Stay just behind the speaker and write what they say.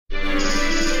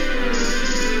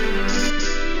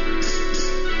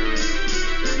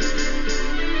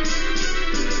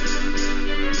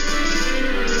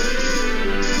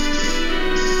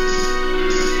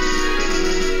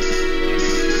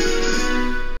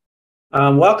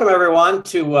Welcome everyone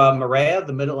to MAREA,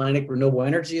 the Mid-Atlantic Renewable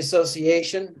Energy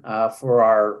Association, for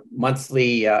our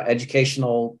monthly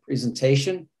educational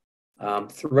presentation.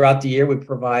 Throughout the year, we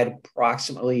provide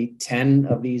approximately 10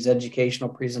 of these educational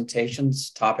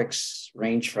presentations. Topics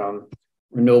range from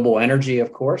renewable energy,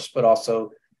 of course, but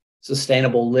also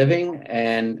sustainable living,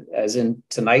 and as in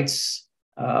tonight's,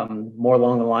 more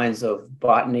along the lines of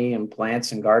botany and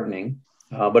plants and gardening,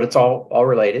 but it's all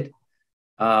related.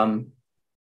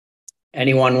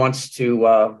 Anyone wants to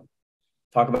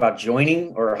talk about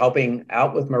joining or helping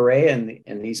out with MAREA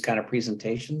in these kind of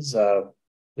presentations,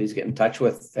 please get in touch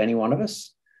with any one of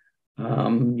us.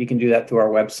 You can do that through our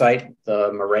website,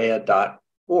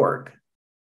 themarea.org.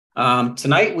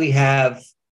 Tonight we have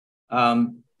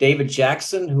David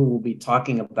Jackson, who will be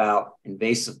talking about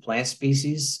invasive plant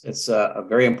species. It's a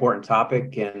very important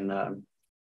topic, and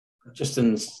just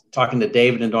in talking to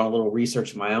David and doing a little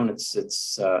research of my own,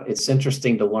 it's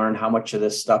interesting to learn how much of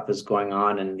this stuff is going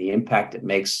on and the impact it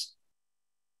makes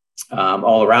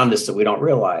all around us that we don't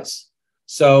realize.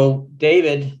 So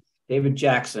David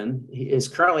Jackson, he is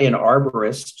currently an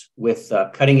arborist with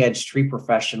Cutting Edge Tree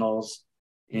Professionals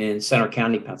in Center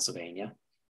County, Pennsylvania.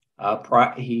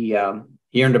 He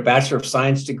earned a Bachelor of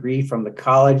Science degree from the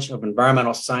College of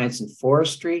Environmental Science and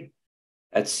Forestry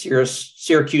at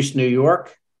Syracuse, New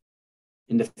York,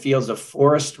 in the fields of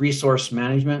forest resource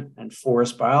management and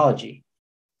forest biology.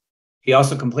 He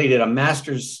also completed a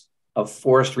Master's of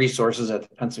Forest Resources at the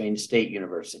Pennsylvania State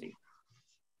University.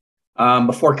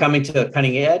 Before coming to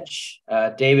Cutting Edge,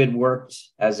 David worked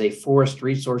as a forest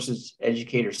resources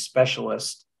educator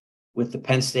specialist with the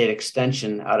Penn State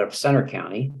Extension out of Center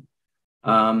County.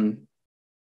 And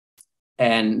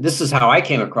this is how I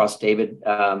came across David.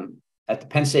 At the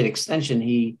Penn State Extension,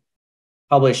 he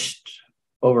published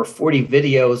over 40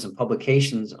 videos and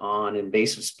publications on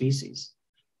invasive species.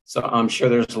 So I'm sure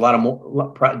there's a lot of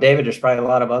more, David, there's probably a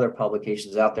lot of other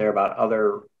publications out there about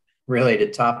other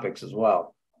related topics as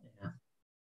well.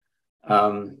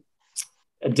 Yeah.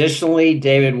 Additionally,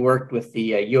 David worked with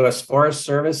the U.S. Forest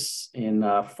Service in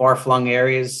far-flung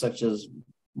areas such as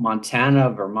Montana,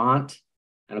 Vermont,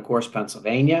 and of course,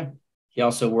 Pennsylvania. He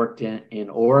also worked in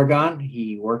Oregon.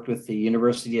 He worked with the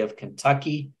University of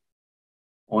Kentucky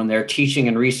on their teaching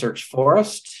and research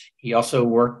forest. He also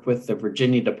worked with the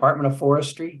Virginia Department of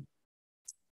Forestry.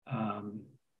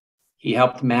 He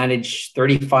helped manage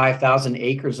 35,000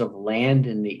 acres of land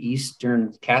in the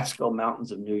eastern Catskill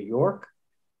Mountains of New York.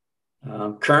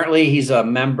 Currently, he's a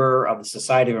member of the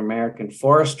Society of American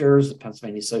Foresters, the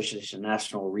Pennsylvania Association of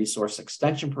National Resource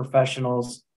Extension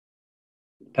Professionals,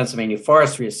 the Pennsylvania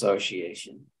Forestry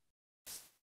Association.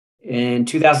 In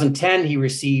 2010, he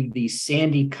received the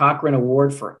Sandy Cochran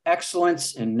Award for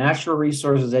Excellence in Natural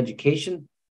Resources Education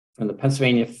from the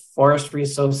Pennsylvania Forestry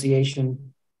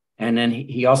Association. And then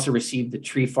he also received the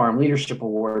Tree Farm Leadership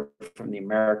Award from the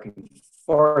American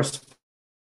Forest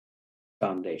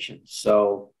Foundation.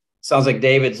 So sounds like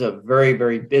David's a very,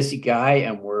 very busy guy,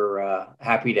 and we're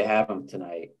happy to have him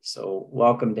tonight. So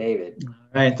welcome, David. All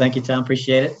right. Thank you, Tom.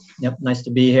 Appreciate it. Yep. Nice to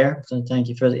be here. So thank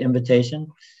you for the invitation.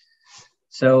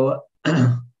 So,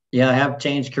 yeah, I have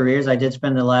changed careers. I did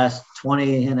spend the last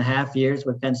 20 and a half years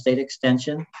with Penn State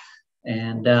Extension,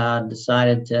 and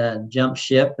decided to jump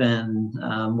ship,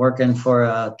 and working for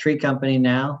a tree company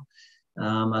now.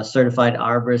 A certified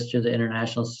arborist through the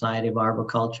International Society of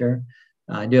Arboriculture.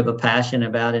 I do have a passion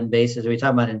about invasives. We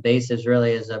talk about invasives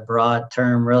really as a broad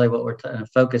term. Really what we're trying to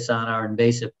focus on are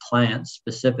invasive plants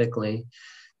specifically.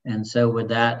 And so with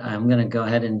that, I'm going to go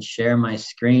ahead and share my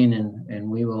screen, and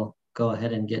we will go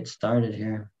ahead and get started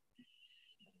here.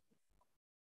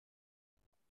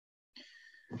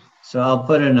 So I'll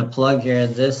put in a plug here.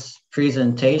 This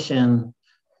presentation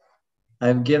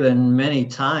I've given many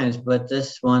times, but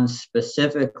this one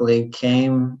specifically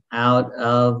came out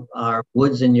of our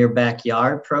Woods in Your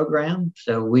Backyard program.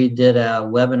 So we did a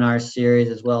webinar series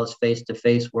as well as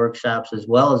face-to-face workshops, as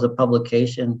well as a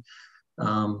publication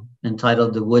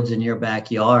entitled The Woods in Your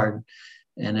Backyard.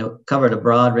 And it covered a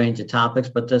broad range of topics,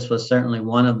 but this was certainly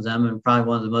one of them, and probably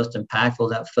one of the most impactful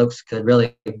that folks could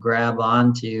really grab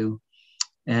onto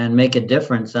and make a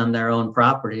difference on their own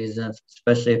properties,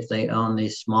 especially if they own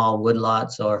these small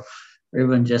woodlots or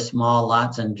even just small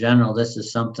lots in general. This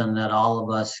is something that all of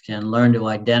us can learn to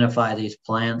identify these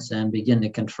plants and begin to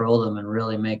control them and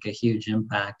really make a huge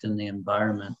impact in the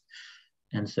environment.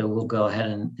 And so we'll go ahead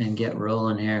and get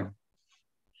rolling here.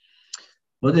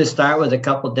 We'll just start with a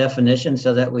couple definitions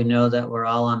so that we know that we're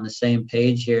all on the same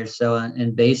page here. So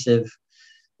invasive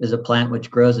is a plant which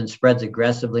grows and spreads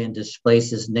aggressively and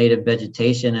displaces native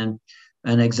vegetation. And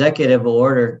an executive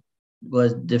order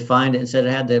was defined and said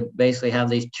it had to basically have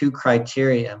these two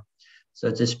criteria. So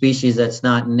it's a species that's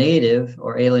not native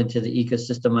or alien to the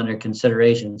ecosystem under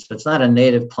consideration. So it's not a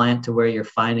native plant to where you're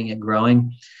finding it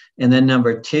growing. And then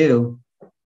number two,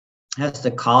 has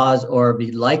to cause or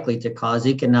be likely to cause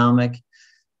economic,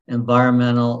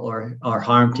 environmental, or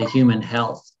harm to human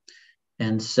health.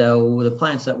 And so the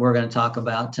plants that we're going to talk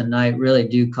about tonight really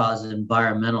do cause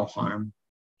environmental harm.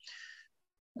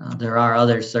 There are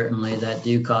others certainly that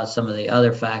do cause some of the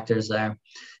other factors there.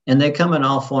 And they come in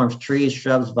all forms: trees,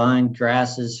 shrubs, vines,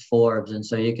 grasses, forbs. And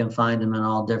so you can find them in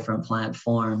all different plant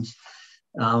forms.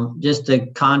 Just to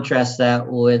contrast that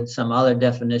with some other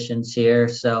definitions here.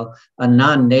 So a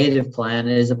non-native plant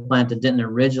is a plant that didn't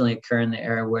originally occur in the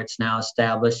area where it's now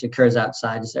established. It occurs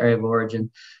outside its area of origin.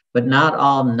 But not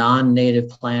all non-native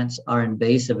plants are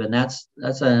invasive. And that's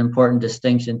an important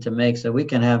distinction to make. So we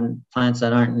can have plants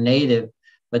that aren't native,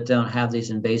 but don't have these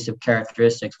invasive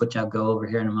characteristics, which I'll go over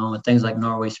here in a moment. Things like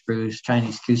Norway spruce,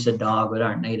 Chinese Kusa dog, but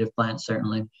aren't native plants,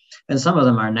 certainly. And some of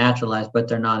them are naturalized, but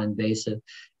they're not invasive.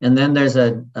 And then there's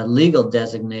a legal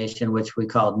designation, which we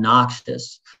call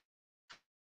noxious.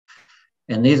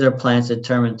 And these are plants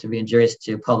determined to be injurious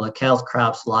to public health,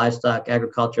 crops, livestock,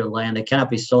 agricultural land. They cannot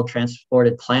be sold,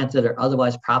 transported, planted, or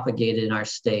otherwise propagated in our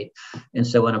state. And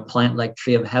so when a plant like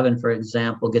Tree of Heaven, for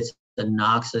example, gets the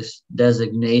noxious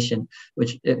designation,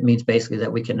 which it means basically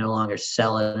that we can no longer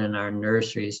sell it in our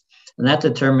nurseries. And that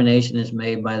determination is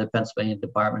made by the Pennsylvania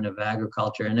Department of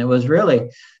Agriculture. And it was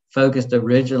really focused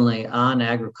originally on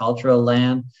agricultural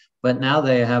land, but now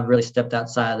they have really stepped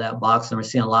outside of that box, and we're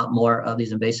seeing a lot more of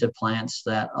these invasive plants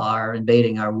that are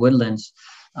invading our woodlands,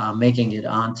 making it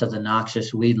onto the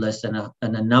noxious weed list, and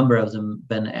a number of them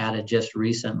been added just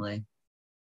recently.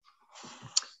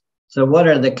 So what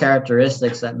are the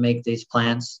characteristics that make these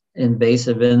plants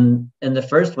invasive? And the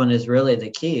first one is really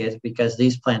the key, is because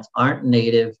these plants aren't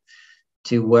native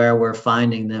to where we're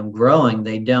finding them growing.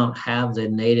 They don't have the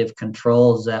native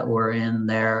controls that were in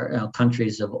their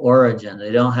countries of origin.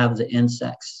 They don't have the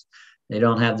insects. They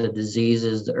don't have the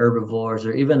diseases, the herbivores,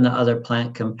 or even the other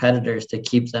plant competitors to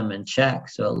keep them in check.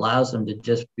 So it allows them to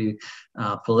just be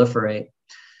proliferate.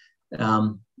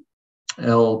 An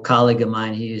old colleague of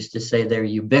mine, he used to say they're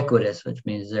ubiquitous, which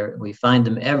means we find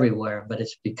them everywhere, but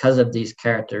it's because of these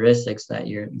characteristics that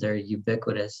they're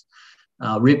ubiquitous.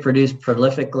 Reproduce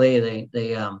prolifically. They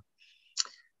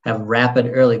have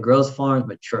rapid early growth forms,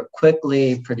 mature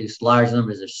quickly, produce large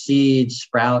numbers of seeds,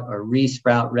 sprout or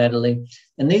re-sprout readily.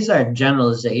 And these are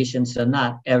generalizations, so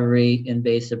not every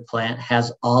invasive plant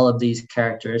has all of these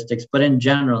characteristics, but in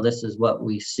general, this is what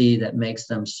we see that makes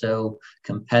them so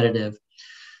competitive.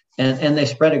 And they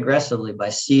spread aggressively by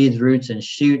seeds, roots, and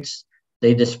shoots.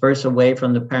 They disperse away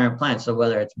from the parent plant. So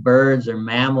whether it's birds or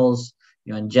mammals,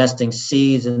 ingesting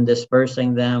seeds and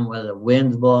dispersing them, whether the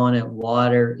wind's blowing it,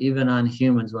 water, even on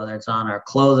humans, whether it's on our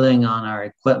clothing, on our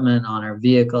equipment, on our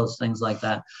vehicles, things like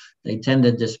that, they tend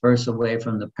to disperse away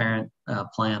from the parent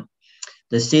plant.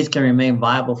 The seeds can remain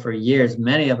viable for years.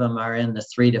 Many of them are in the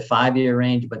 3 to 5 year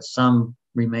range, but some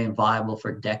remain viable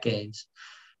for decades.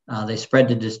 They spread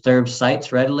to disturbed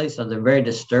sites readily, so they're very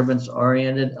disturbance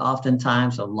oriented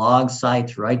oftentimes. So log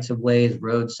sites, rights of ways,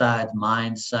 roadsides,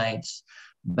 mine sites,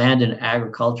 abandoned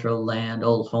agricultural land,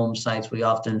 old home sites we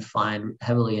often find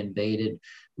heavily invaded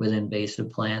with invasive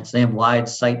plants. They have wide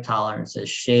site tolerances,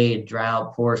 shade,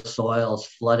 drought, poor soils,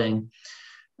 flooding.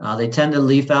 They tend to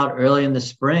leaf out early in the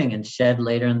spring and shed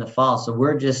later in the fall. So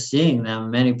we're just seeing them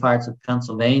in many parts of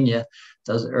Pennsylvania.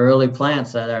 Those early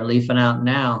plants that are leafing out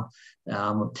now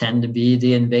tend to be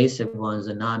the invasive ones,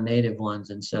 the non-native ones.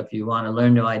 And so if you want to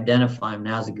learn to identify them,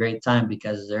 now's a great time,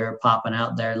 because they're popping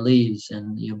out their leaves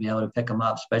and you'll be able to pick them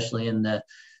up, especially in the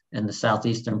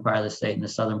southeastern part of the state and the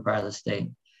southern part of the state.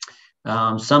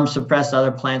 Some suppress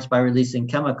other plants by releasing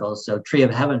chemicals. So Tree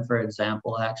of Heaven, for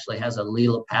example, actually has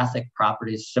allelopathic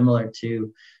properties similar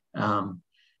to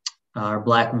our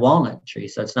black walnut tree.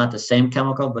 So it's not the same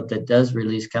chemical, but that does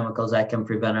release chemicals that can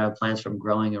prevent other plants from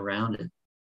growing around it.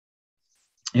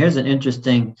 Here's an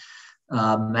interesting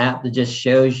map that just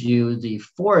shows you the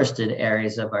forested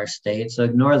areas of our state. So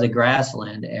ignore the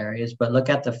grassland areas, but look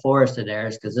at the forested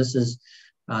areas, because this is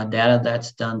data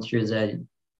that's done through the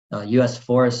U.S.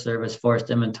 Forest Service Forest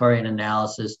Inventory and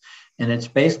Analysis. And it's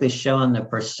basically showing the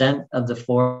percent of the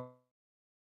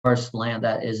forest land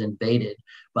that is invaded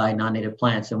by non-native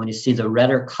plants. And when you see the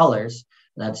redder colors,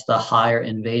 that's the higher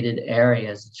invaded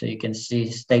areas. So you can see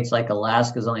states like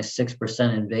Alaska is only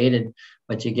 6% invaded,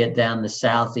 but you get down the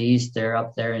southeast, they're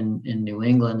up there in New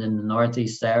England, in the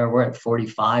northeast there, we're at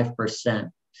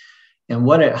 45%. And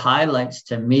what it highlights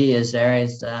to me is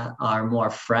areas that are more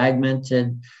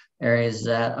fragmented, areas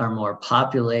that are more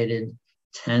populated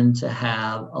tend to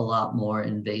have a lot more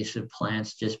invasive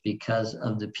plants just because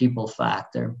of the people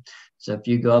factor. So if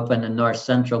you go up in the north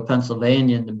central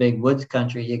Pennsylvania in the big woods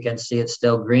country, you can see it's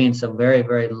still green. So very,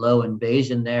 very low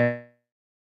invasion there.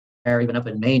 Even up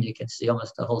in Maine, you can see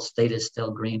almost the whole state is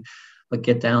still green. But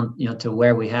get down, to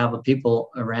where we have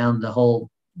people around the whole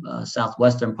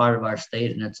southwestern part of our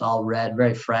state, and it's all red,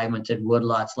 very fragmented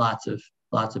woodlots, lots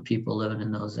of people living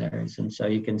in those areas. And so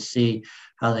you can see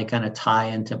how they kind of tie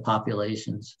into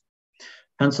populations.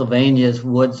 Pennsylvania's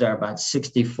woods are about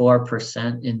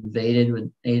 64% invaded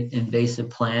with invasive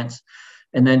plants.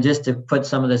 And then just to put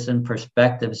some of this in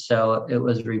perspective, so it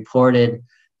was reported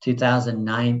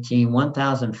 2019,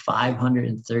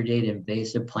 1,538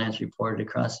 invasive plants reported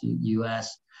across the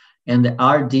U.S. And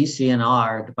our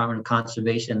DCNR, Department of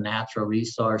Conservation and Natural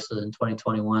Resources, in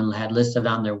 2021 had listed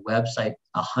on their website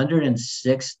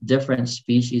 106 different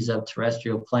species of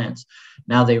terrestrial plants.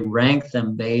 Now they rank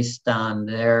them based on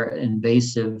their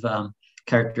invasive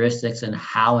characteristics and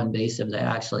how invasive they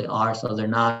actually are. So they're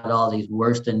not all these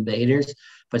worst invaders,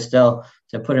 but still,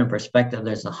 to put in perspective,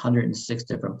 there's 106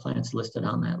 different plants listed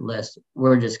on that list.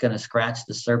 We're just going to scratch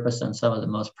the surface on some of the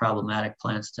most problematic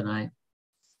plants tonight.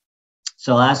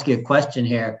 So I'll ask you a question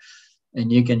here,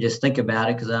 and you can just think about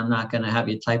it because I'm not going to have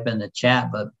you type in the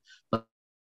chat, but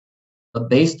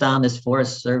based on this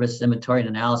Forest Service inventory and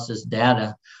analysis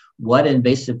data, what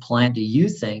invasive plant do you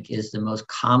think is the most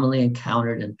commonly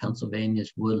encountered in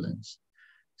Pennsylvania's woodlands?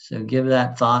 So give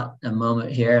that thought a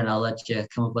moment here, and I'll let you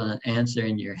come up with an answer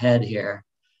in your head here.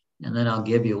 And then I'll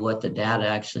give you what the data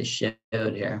actually showed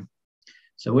here.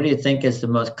 So what do you think is the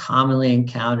most commonly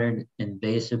encountered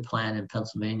invasive plant in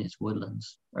Pennsylvania's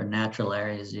woodlands, or natural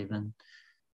areas even?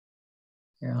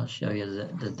 Here, I'll show you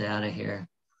the data here.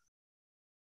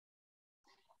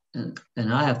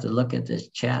 And I have to look at this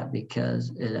chat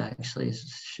because it actually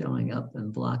is showing up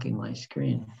and blocking my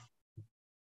screen.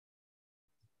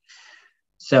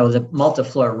 So the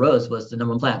multiflora rose was the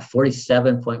number one plant.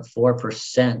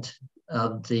 47.4%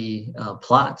 of the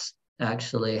plots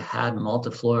actually had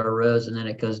multiflora rose, and then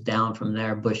it goes down from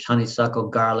there: bush honeysuckle,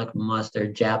 garlic,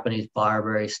 mustard, Japanese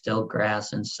barberry, stilt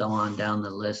grass, and so on down the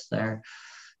list there.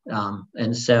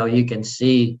 And so you can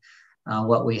see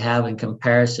what we have in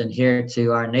comparison here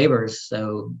to our neighbors.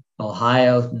 So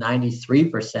Ohio,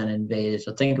 93% invaded.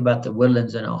 So think about the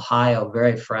woodlands in Ohio,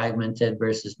 very fragmented,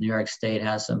 versus New York State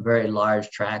has some very large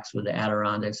tracts with the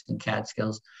Adirondacks and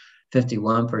Catskills,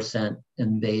 51%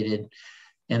 invaded.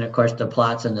 And of course, the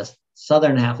plots in the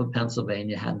southern half of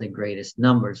Pennsylvania had the greatest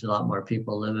numbers, a lot more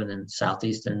people living in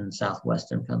southeastern and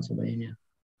southwestern Pennsylvania.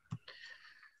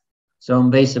 So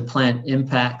invasive plant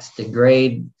impacts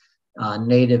degrade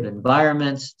native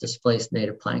environments, displace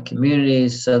native plant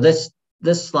communities. So this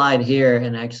slide here,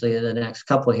 and actually the next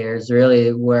couple here, is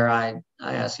really where I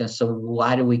ask us, so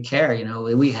why do we care?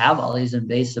 We have all these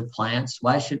invasive plants.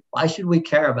 Why should we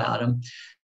care about them?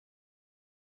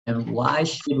 And why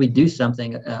should we do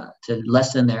something to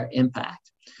lessen their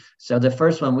impact? So the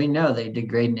first one, we know they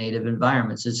degrade native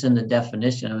environments. It's in the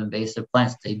definition of invasive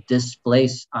plants. They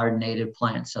displace our native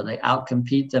plants. So they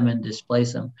outcompete them and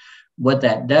displace them. What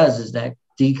that does is that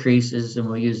decreases, and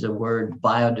we'll use the word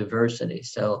biodiversity.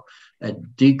 So a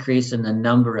decrease in the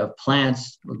number of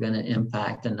plants, we're going to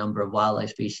impact the number of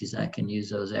wildlife species that can use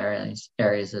those areas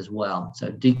as well. So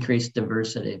decreased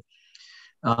diversity.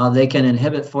 They can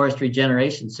inhibit forest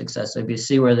regeneration success. So if you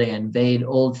see where they invade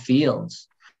old fields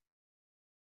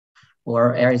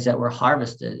or areas that were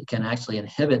harvested, it can actually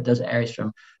inhibit those areas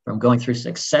from going through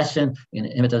succession, and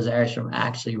inhibit those areas from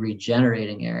actually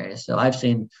regenerating areas. So I've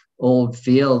seen old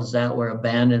fields that were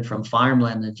abandoned from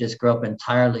farmland that just grow up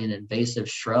entirely in invasive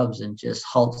shrubs and just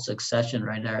halt succession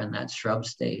right there in that shrub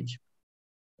stage.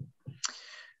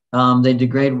 They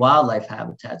degrade wildlife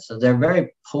habitats. So they're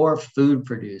very poor food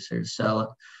producers.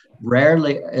 So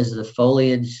rarely is the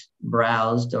foliage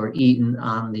browsed or eaten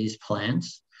on these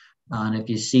plants. And if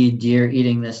you see deer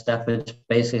eating this stuff, it's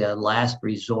basically a last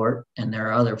resort. And there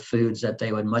are other foods that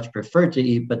they would much prefer to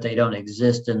eat, but they don't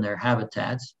exist in their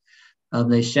habitats.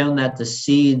 They've shown that the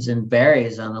seeds and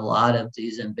berries on a lot of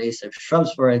these invasive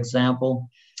shrubs, for example,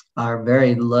 are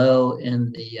very low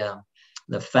in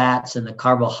the fats and the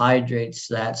carbohydrates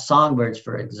that songbirds,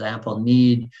 for example,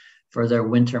 need for their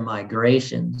winter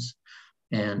migrations.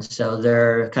 And so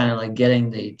they're kind of like getting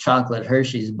the chocolate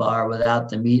Hershey's bar without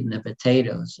the meat and the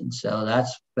potatoes. And so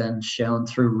that's been shown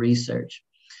through research.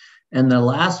 And the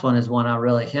last one is one I'll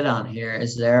really hit on here,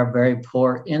 is they're very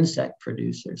poor insect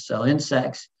producers. So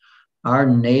insects, our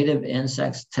native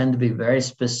insects, tend to be very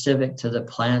specific to the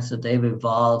plants that they've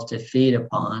evolved to feed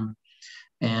upon.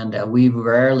 And we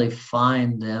rarely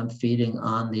find them feeding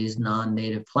on these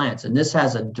non-native plants. And this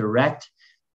has a direct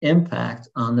impact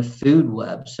on the food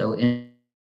web. So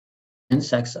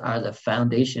insects are the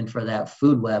foundation for that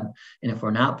food web. And if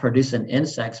we're not producing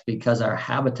insects because our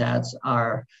habitats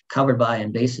are covered by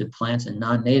invasive plants and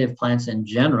non-native plants in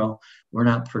general, we're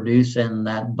not producing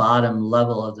that bottom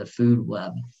level of the food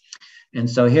web. And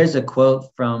so here's a quote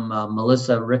from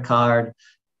Melissa Rickard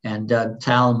and Doug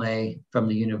Talmay from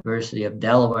the University of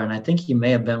Delaware. And I think he may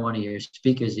have been one of your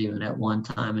speakers even at one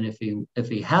time. And if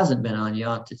he hasn't been on, you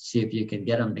ought to see if you can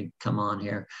get him to come on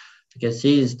here, because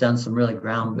he's done some really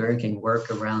groundbreaking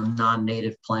work around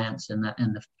non-native plants and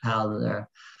how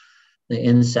the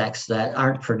insects that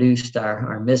aren't produced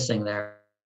are missing there.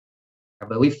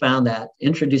 But we found that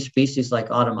introduced species like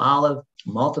autumn olive,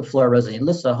 multiflora rosa, and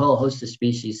lists a whole host of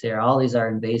species here. All these are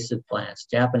invasive plants: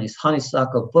 Japanese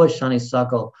honeysuckle, bush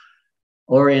honeysuckle,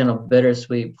 oriental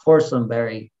bittersweet,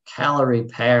 porcelainberry, Callery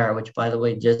pear, which by the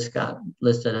way just got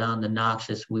listed on the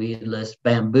noxious weed list,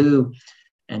 bamboo,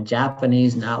 and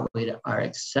Japanese knotweed are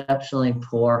exceptionally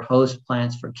poor host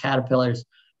plants for caterpillars,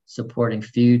 supporting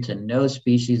few to no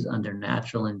species under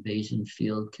natural invasion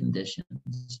field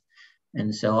conditions.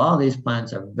 And so all these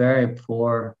plants are very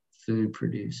poor food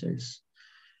producers.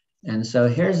 And so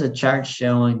here's a chart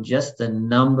showing just the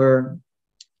number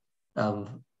of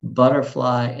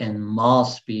butterfly and moth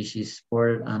species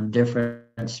supported on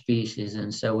different species.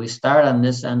 And so we start on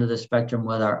this end of the spectrum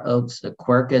with our oaks, the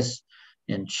quercus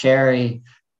and cherry,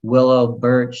 willow,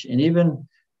 birch, and even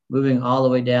moving all the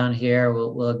way down here,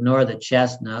 we'll ignore the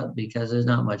chestnut because there's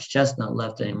not much chestnut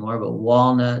left anymore, but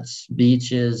walnuts,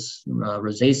 beeches,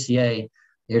 rosaceae,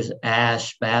 here's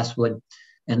ash, basswood.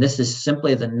 And this is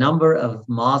simply the number of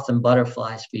moth and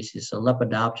butterfly species. So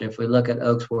Lepidoptera, if we look at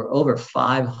oaks, we're over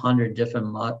 500 different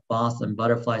moth and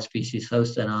butterfly species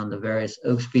hosted on the various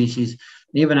oak species.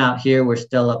 And even out here, we're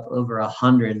still up over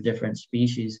 100 different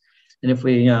species. And if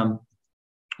we,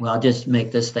 well, I'll just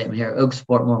make this statement here. Oaks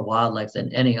support more wildlife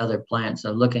than any other plant.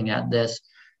 So looking at this,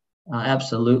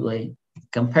 absolutely.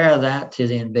 Compare that to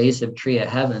the invasive tree of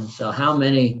heaven. So how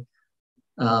many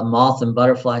moth and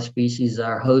butterfly species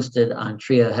are hosted on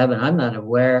tree of heaven? I'm not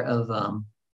aware of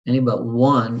any but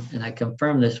one, and I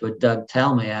confirmed this with Doug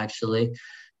Talmay actually.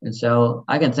 And so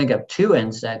I can think of 2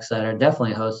 insects that are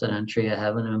definitely hosted on tree of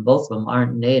heaven, and both of them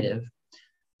aren't native.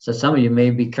 So some of you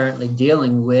may be currently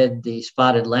dealing with the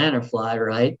spotted lanternfly,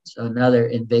 right? So another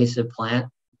invasive plant.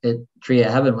 Tree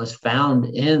of heaven was found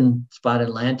in spotted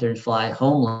lanternfly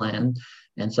homeland,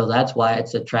 and so that's why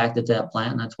it's attracted to that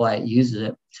plant, and that's why it uses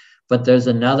it. But there's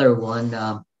another one,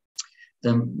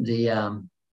 it's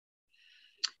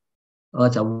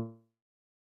a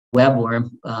webworm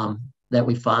that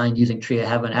we find using tree of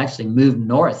heaven, actually moved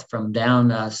north from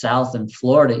down south in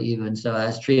Florida even. So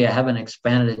as tree of heaven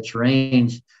expanded its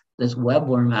range, this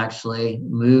webworm actually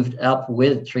moved up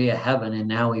with tree of heaven, and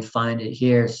now we find it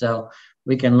here. So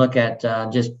we can look at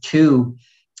just 2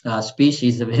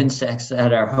 species of insects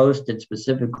that are hosted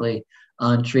specifically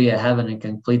on tree of heaven and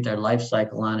complete their life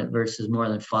cycle on it versus more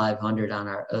than 500 on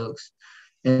our oaks.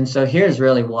 And so here's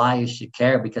really why you should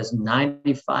care, because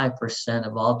 95%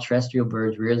 of all terrestrial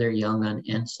birds rear their young on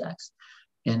insects.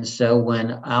 And so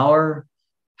when our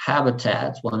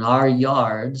habitats, when our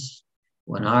yards,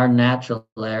 when our natural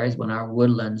areas, when our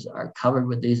woodlands are covered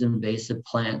with these invasive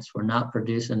plants, we're not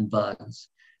producing bugs.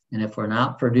 And if we're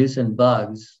not producing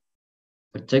bugs,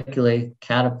 particularly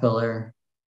caterpillar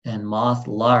and moth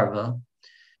larvae,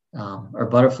 or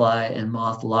butterfly and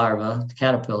moth larvae,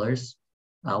 caterpillars,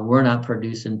 we're not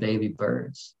producing baby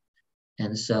birds.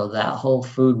 And so that whole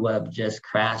food web just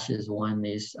crashes when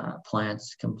these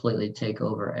plants completely take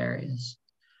over areas.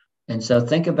 And so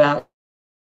think about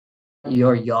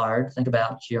your yard, think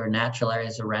about your natural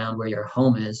areas around where your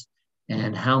home is,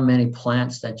 and how many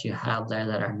plants that you have there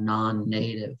that are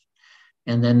non-native.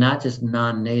 And then not just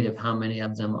non-native, how many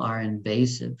of them are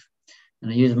invasive.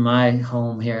 And I use my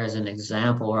home here as an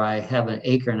example where I have 1.5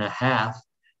 acres.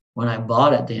 When I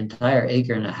bought it, the entire 1.5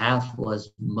 acres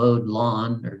was mowed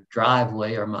lawn or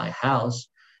driveway or my house.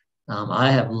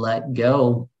 I have let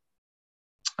go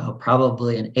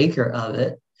probably 1 acre of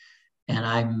it, and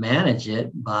I manage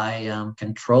it by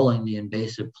controlling the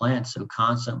invasive plants, so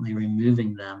constantly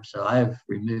removing them. So I've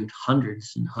removed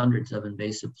hundreds and hundreds of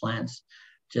invasive plants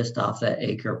just off that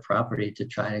acre property to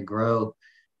try to grow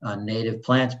native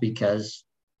plants, because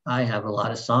I have a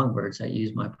lot of songbirds that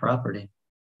use my property.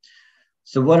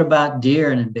 So what about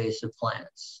deer and invasive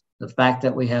plants? The fact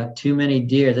that we have too many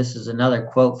deer, this is another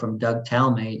quote from Doug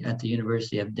Talmay at the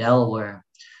University of Delaware.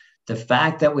 The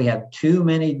fact that we have too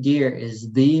many deer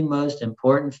is the most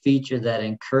important feature that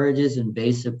encourages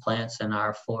invasive plants in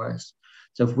our forests.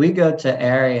 So if we go to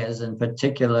areas, and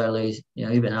particularly,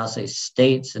 even I'll say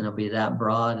states, and it'll be that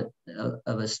broad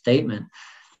of a statement.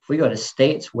 If we go to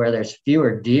states where there's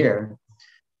fewer deer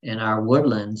in our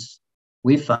woodlands,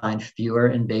 we find fewer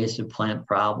invasive plant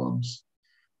problems.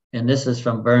 And this is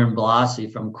from Vern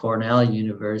Blasi from Cornell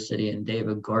University and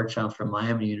David Gorchon from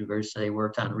Miami University. They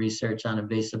worked on research on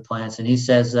invasive plants. And he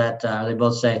says that they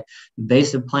both say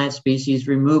invasive plant species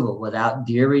removal without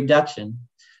deer reduction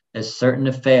is certain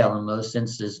to fail in most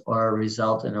instances or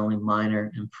result in only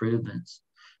minor improvements.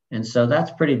 And so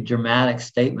that's a pretty dramatic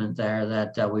statement there,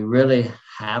 that we really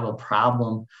have a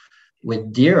problem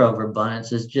with deer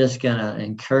overabundance is just going to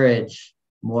encourage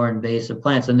more invasive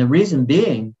plants. And the reason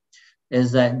being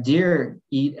is that deer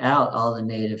eat out all the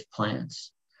native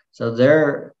plants. So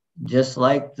they're just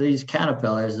like these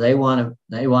caterpillars. They want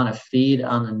to feed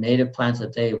on the native plants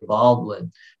that they evolved with.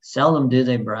 Seldom do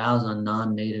they browse on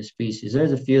non-native species.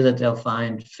 There's a few that they'll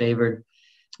find favored,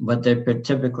 but they're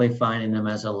typically finding them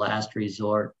as a last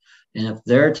resort. And if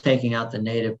they're taking out the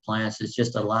native plants, it's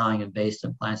just allowing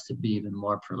invasive plants to be even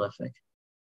more prolific.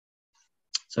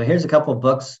 So here's a couple of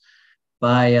books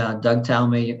by Doug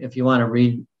Talmy. If you want to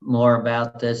read more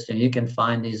about this, and you can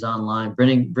find these online.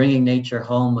 Bringing Nature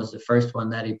Home was the first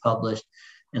one that he published,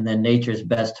 and then Nature's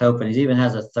Best Hope. And he even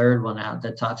has a third one out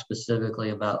that talks specifically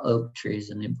about oak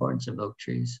trees and the importance of oak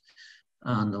trees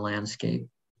on the landscape.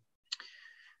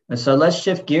 And so let's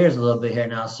shift gears a little bit here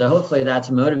now. So hopefully that's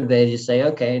motivated you to say,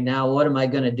 okay, now what am I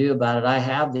going to do about it? I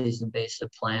have these invasive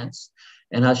plants.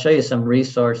 And I'll show you some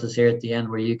resources here at the end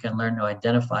where you can learn to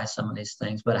identify some of these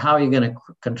things, but how are you going to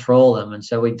control them? And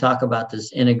so we talk about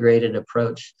this integrated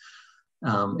approach,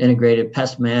 integrated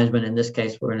pest management. In this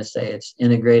case, we're going to say it's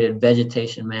integrated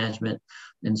vegetation management.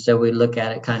 And so we look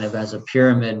at it kind of as a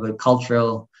pyramid with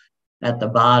cultural at the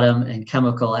bottom and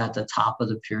chemical at the top of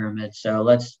the pyramid. So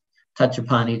let's touch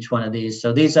upon each one of these.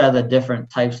 So these are the different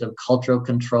types of cultural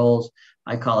controls.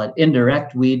 I call it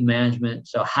indirect weed management.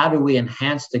 So how do we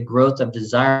enhance the growth of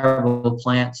desirable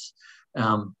plants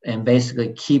and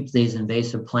basically keep these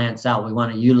invasive plants out? We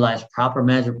want to utilize proper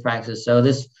management practices. So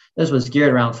this was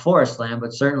geared around forest land,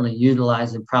 but certainly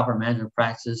utilizing proper management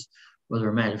practices, whether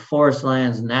we're managing forest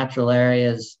lands, natural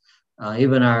areas,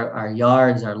 even our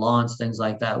yards, our lawns, things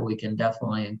like that. We can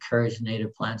definitely encourage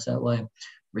native plants that way.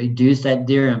 Reduce that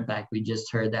deer impact. We just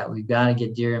heard that. We've got to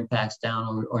get deer impacts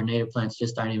down, or native plants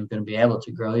just aren't even going to be able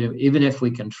to grow. Even if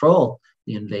we control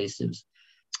the invasives,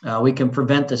 we can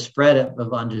prevent the spread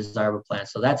of undesirable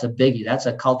plants. So that's a biggie. That's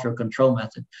a cultural control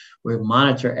method. We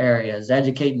monitor areas,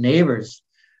 educate neighbors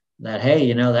that,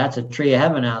 hey, that's a tree of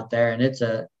heaven out there, and it's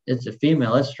a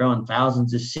female. It's throwing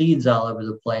thousands of seeds all over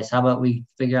the place. How about we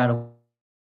figure out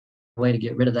a way to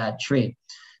get rid of that tree?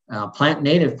 Plant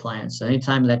native plants. So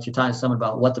anytime that you're talking to someone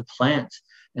about what to plant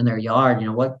in their yard,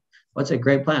 what's a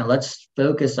great plant? Let's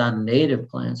focus on native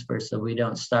plants first so we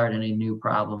don't start any new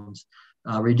problems.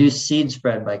 Reduce seed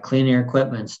spread by cleaning your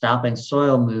equipment, stopping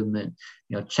soil movement,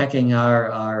 checking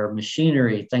our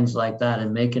machinery, things like that,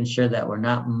 and making sure that we're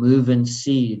not moving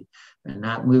seed and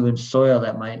not moving soil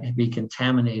that might be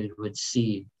contaminated with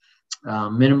seed.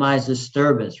 Minimize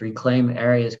disturbance, reclaim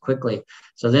areas quickly.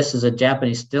 So this is a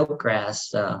Japanese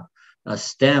stiltgrass a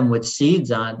stem with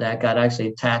seeds on it that got actually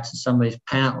attached to somebody's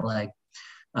pant leg.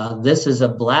 This is a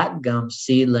black gum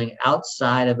seedling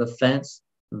outside of a fence.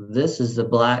 This is the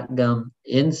black gum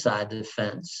inside the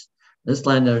fence. This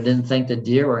landowner didn't think the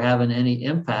deer were having any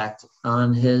impact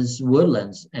on his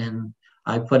woodlands. And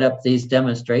I put up these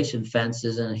demonstration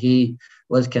fences, and he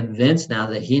was convinced now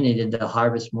that he needed to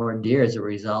harvest more deer as a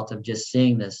result of just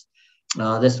seeing this.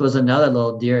 This was another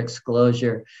little deer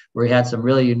exclosure where he had some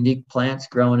really unique plants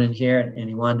growing in here, and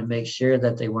he wanted to make sure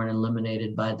that they weren't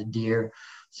eliminated by the deer.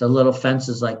 So little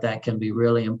fences like that can be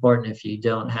really important if you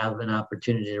don't have an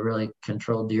opportunity to really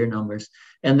control deer numbers.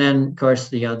 And then, of course,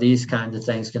 these kinds of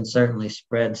things can certainly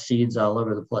spread seeds all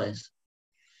over the place.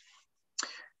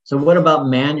 So what about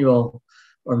manual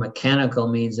or mechanical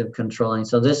means of controlling?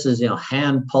 So this is,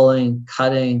 hand pulling,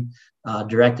 cutting,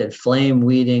 directed flame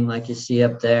weeding, like you see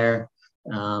up there.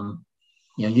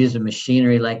 Using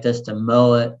machinery like this to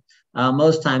mow it.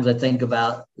 Most times I think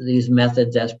about these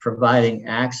methods as providing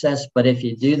access, but if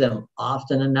you do them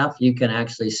often enough, you can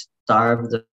actually starve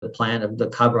the plant of the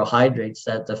carbohydrates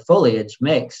that the foliage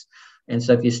makes. And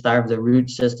so if you starve the root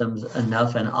systems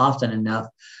enough and often enough,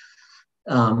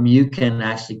 you can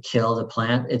actually kill the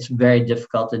plant. It's very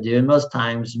difficult to do. And most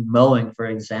times mowing, for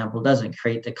example, doesn't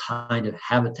create the kind of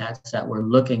habitats that we're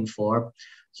looking for.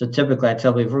 So typically I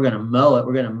tell people if we're going to mow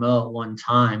it one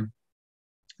time.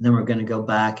 then we're going to go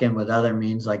back in with other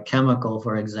means like chemical,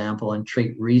 for example, and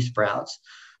treat resprouts.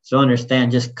 So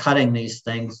understand, just cutting these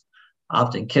things,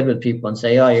 often kid with people and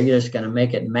say, oh, you're just going to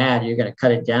make it mad. You're going to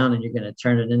cut it down and you're going to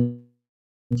turn it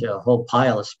into a whole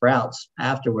pile of sprouts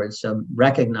afterwards. So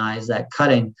recognize that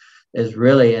cutting is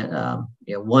really a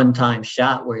one-time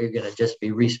shot where you're going to just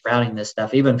be resprouting this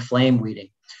stuff. Even flame weeding,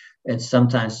 it's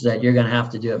sometimes that you're going to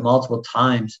have to do it multiple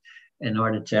times in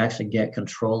order to actually get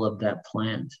control of that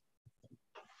plant.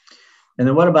 And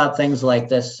then what about things like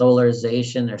this,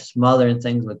 solarization? They're smothering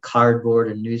things with cardboard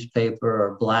and newspaper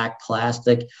or black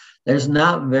plastic. There's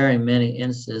not very many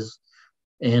instances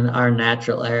in our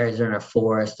natural areas or in our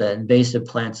forests that invasive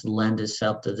plants lend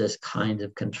itself to this kind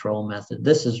of control method.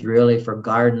 This is really for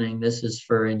gardening. This is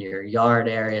for in your yard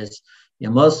areas.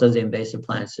 Most of the invasive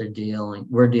plants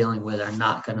we're dealing with are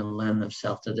not going to lend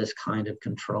themselves to this kind of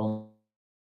control.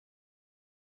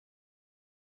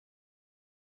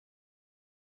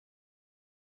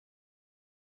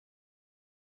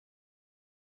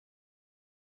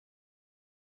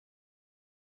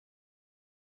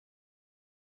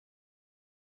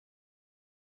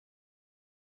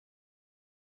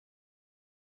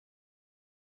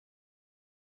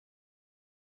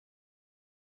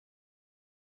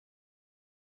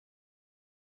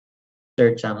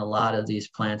 Research on a lot of these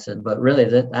plants, but really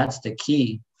that's the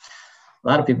key. A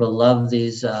lot of people love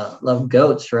these, love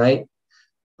goats, right?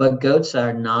 But goats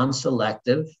are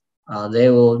non-selective. They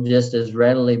will just as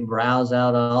readily browse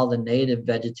out all the native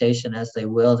vegetation as they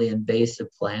will the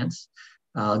invasive plants.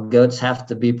 Goats have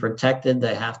to be protected.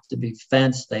 They have to be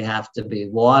fenced. They have to be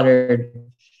watered.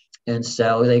 And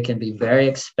so they can be very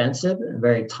expensive and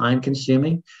very time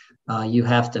consuming. You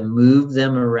have to move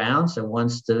them around. So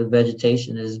once the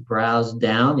vegetation is browsed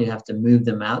down, you have to move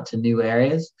them out to new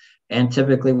areas. And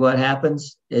typically what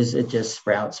happens is it just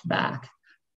sprouts back.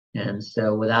 And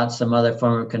so without some other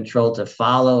form of control to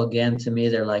follow, again, to me,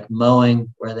 they're like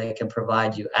mowing, where they can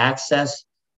provide you access,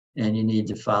 and you need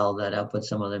to follow that up with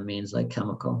some other means like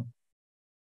chemical.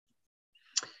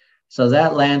 So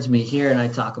that lands me here, and I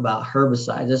talk about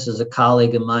herbicides. This is a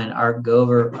colleague of mine, Art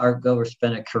Gover. Art Gover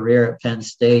spent a career at Penn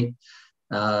State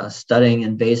studying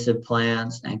invasive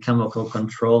plants and chemical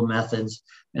control methods,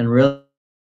 and really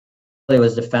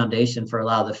was the foundation for a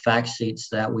lot of the fact sheets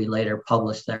that we later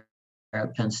published there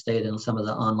at Penn State and some of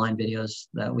the online videos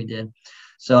that we did.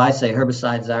 So I say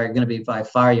herbicides are going to be by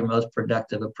far your most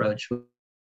productive approach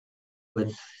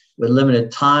with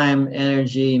limited time,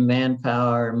 energy,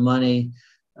 manpower, money.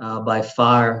 By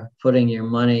far, putting your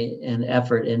money and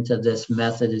effort into this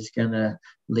method is going to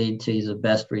lead to the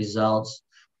best results.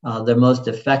 The most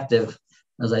effective,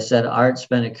 as I said, Art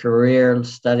spent a career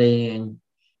studying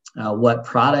what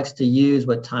products to use,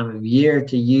 what time of year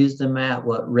to use them at,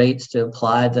 what rates to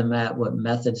apply them at, what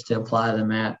methods to apply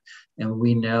them at. And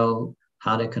we know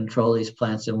how to control these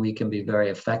plants, and we can be very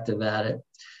effective at it.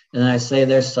 And I say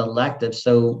they're selective.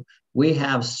 So we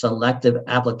have selective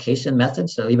application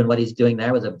methods. So even what he's doing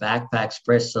there with a backpack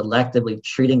spray, selectively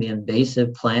treating the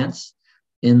invasive plants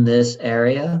in this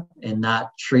area and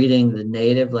not treating the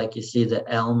native, like you see the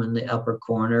elm in the upper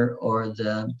corner or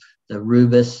the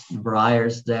rubus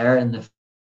briars there in the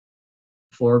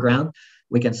foreground.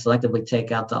 We can selectively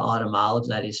take out the autumn olives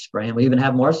that he's spraying. We even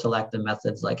have more selective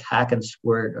methods like hack and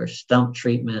squirt or stump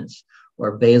treatments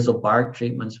or basal bark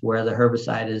treatments where the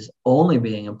herbicide is only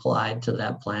being applied to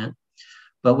that plant.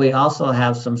 But we also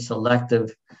have some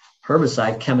selective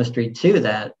herbicide chemistry too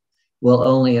that will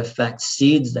only affect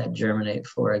seeds that germinate,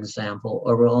 for example,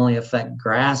 or will only affect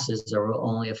grasses or will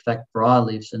only affect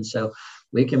broadleaves. And so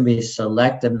we can be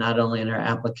selective not only in our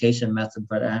application method,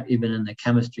 but even in the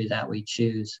chemistry that we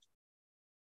choose.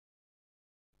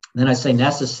 Then I say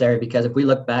necessary because if we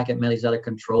look back at many of these other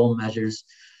control measures,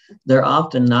 they're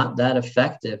often not that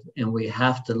effective, and we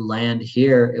have to land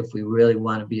here if we really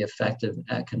want to be effective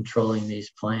at controlling these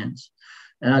plants.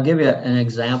 And I'll give you an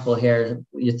example here.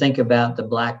 You think about the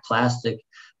black plastic.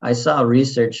 I saw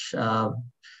research that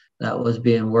was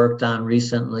being worked on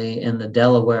recently in the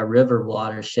Delaware River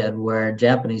watershed where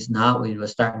Japanese knotweed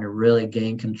was starting to really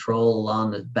gain control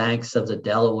along the banks of the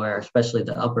Delaware, especially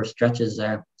the upper stretches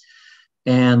there.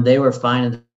 And they were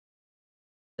finding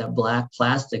that black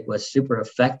plastic was super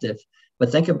effective.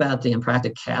 But think about the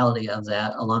impracticality of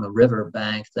that along a river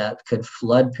bank that could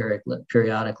flood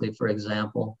periodically, for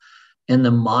example. In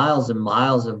the miles and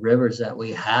miles of rivers that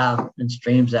we have and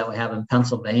streams that we have in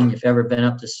Pennsylvania, if you've ever been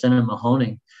up to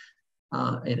Cinnamahoney,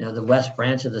 the west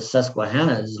branch of the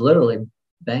Susquehanna is literally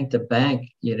bank to bank,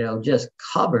 just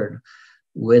covered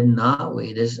with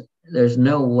knotweed. There's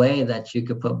no way that you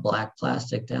could put black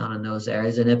plastic down in those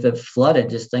areas. And if it flooded,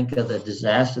 just think of the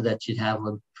disaster that you'd have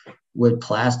with wood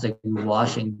plastic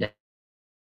washing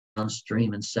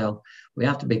downstream. And so we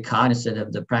have to be cognizant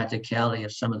of the practicality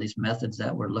of some of these methods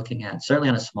that we're looking at. Certainly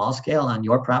on a small scale, on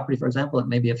your property, for example, it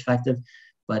may be effective,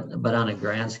 but on a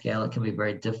grand scale, it can be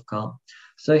very difficult.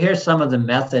 So here's some of the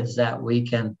methods that we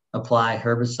can apply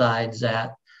herbicides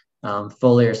at: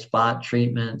 foliar spot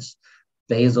treatments,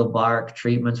 basal bark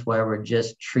treatments, where we're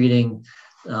just treating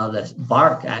the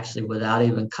bark actually without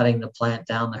even cutting the plant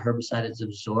down. The herbicide is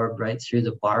absorbed right through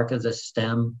the bark of the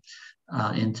stem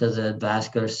into the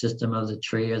vascular system of the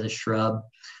tree or the shrub.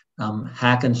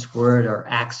 Hack and squirt or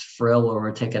axe frill, where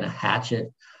we're taking a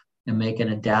hatchet and making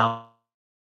a downward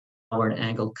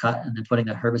angle cut and then putting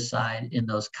a herbicide in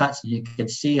those cuts. And you can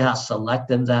see how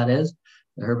selective that is.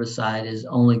 The herbicide is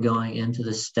only going into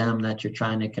the stem that you're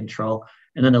trying to control.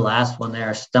 And then the last one there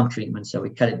are stump treatments. So we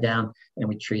cut it down and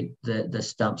we treat the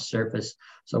stump surface.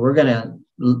 So we're going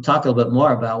to talk a little bit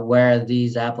more about where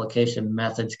these application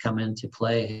methods come into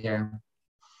play here.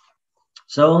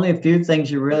 So only a few things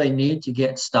you really need to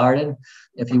get started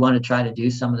if you want to try to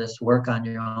do some of this work on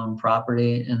your own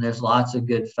property. And there's lots of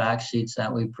good fact sheets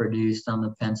that we produced on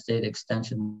the Penn State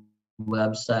Extension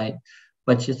website.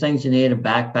 But your things you need: a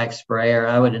backpack sprayer.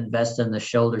 I would invest in the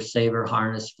shoulder saver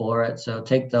harness for it. So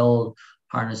take the old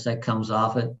harness that comes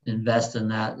off it, invest in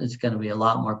that. It's going to be a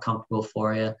lot more comfortable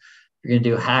for you. If you're going to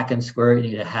do hack and squirt, you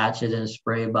need a hatchet and a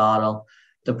spray bottle.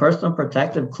 The personal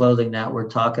protective clothing that we're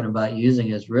talking about using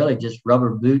is really just rubber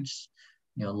boots,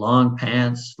 long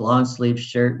pants, long sleeve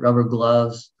shirt, rubber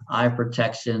gloves, eye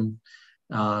protection.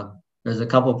 There's a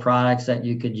couple of products that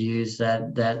you could use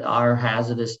that are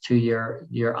hazardous to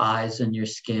your eyes and your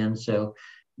skin. So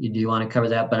you do want to cover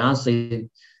that. But honestly,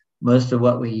 most of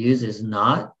what we use is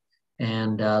not.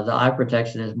 And the eye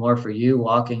protection is more for you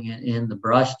walking in the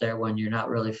brush there when you're not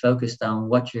really focused on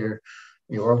what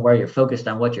where you're focused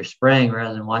on what you're spraying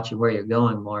rather than watching where you're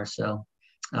going more. So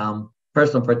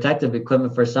personal protective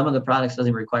equipment for some of the products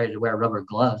doesn't require you to wear rubber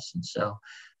gloves. And so,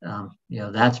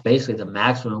 that's basically the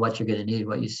maximum of what you're going to need,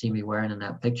 what you see me wearing in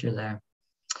that picture there.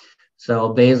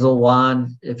 So basil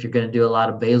wand, if you're going to do a lot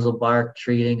of basil bark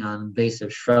treating on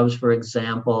invasive shrubs, for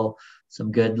example,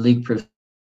 some good leak-proof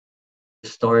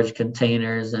storage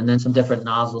containers, and then some different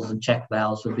nozzles and check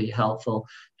valves would be helpful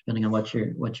depending on what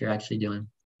you're actually doing.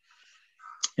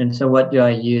 And so what do I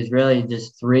use? Really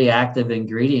just 3 active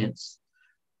ingredients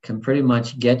can pretty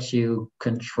much get you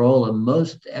control of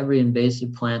most every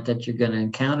invasive plant that you're going to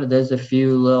encounter. There's a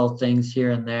few little things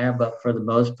here and there, but for the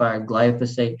most part,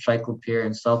 glyphosate, triclopyr,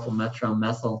 and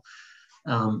sulfamethyl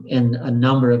in a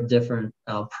number of different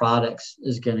products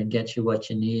is going to get you what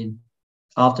you need.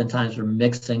 Oftentimes we're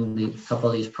mixing a couple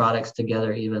of these products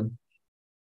together even.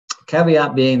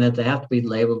 Caveat being that they have to be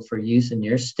labeled for use in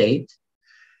your state,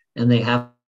 and they have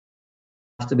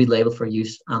to be labeled for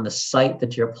use on the site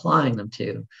that you're applying them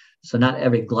to. So not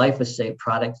every glyphosate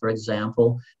product, for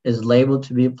example, is labeled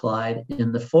to be applied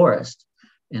in the forest.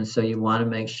 And so you want to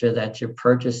make sure that you're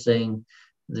purchasing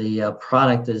the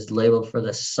product is labeled for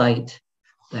the site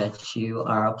that you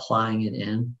are applying it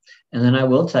in. And then I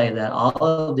will tell you that all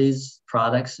of these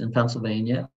products in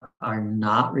Pennsylvania are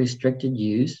not restricted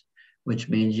use, which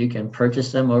means you can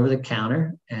purchase them over the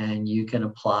counter and you can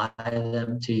apply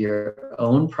them to your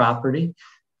own property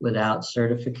without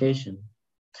certification.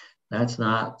 That's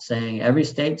not saying every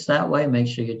state's that way. Make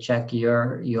sure you check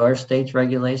your state's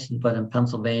regulations, but in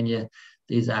Pennsylvania,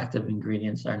 these active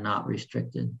ingredients are not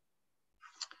restricted.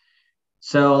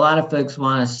 So a lot of folks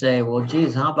want to say, well,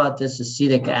 geez, how about this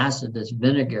acetic acid, this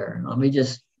vinegar? Let me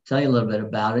just tell you a little bit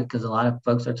about it, because a lot of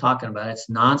folks are talking about it. It's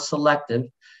non-selective.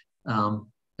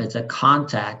 It's a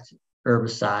contact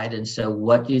herbicide. And so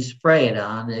what you spray it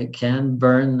on, it can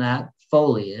burn that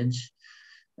foliage.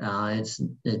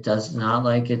 It does not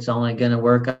like it's only going to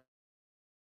work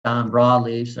on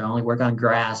broadleaves or only work on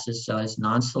grasses. So it's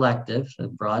non-selective, so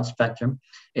broad spectrum.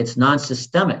 It's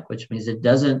non-systemic, which means it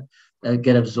doesn't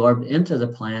get absorbed into the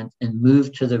plant and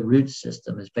move to the root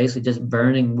system. It's basically just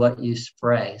burning what you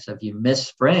spray. So if you miss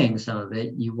spraying some of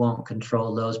it, you won't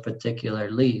control those particular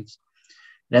leaves.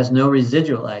 It has no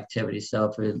residual activity. So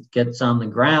if it gets on the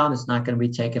ground, it's not going to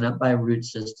be taken up by root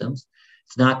systems.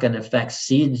 It's not going to affect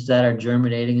seeds that are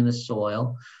germinating in the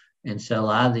soil. And so a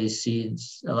lot of these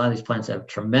plants have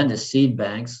tremendous seed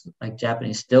banks, like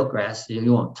Japanese stiltgrass.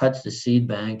 You won't touch the seed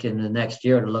bank, and the next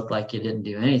year it'll look like you didn't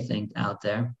do anything out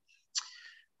there.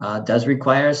 It does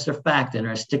require a surfactant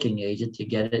or a sticking agent to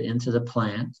get it into the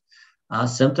plant.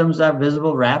 Symptoms are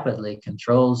visible rapidly: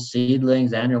 controls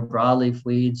seedlings, annual broadleaf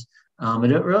weeds.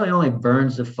 It really only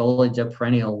burns the foliage of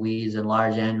perennial weeds and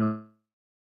large annual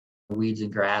weeds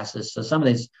and grasses. So some of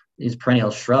these these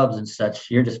perennial shrubs and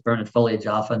such, you're just burning foliage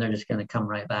off and they're just going to come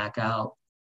right back out.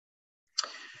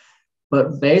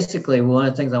 But basically, one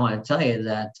of the things I want to tell you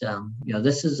that,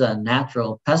 this is a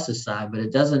natural pesticide,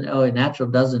 but natural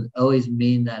doesn't always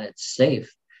mean that it's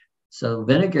safe. So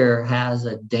vinegar has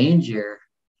a danger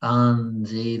on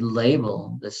the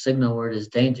label. The signal word is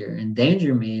danger. And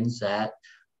danger means that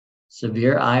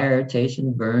severe eye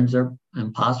irritation, burns, or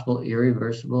impossible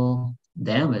irreversible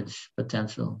damage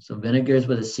potential. So vinegars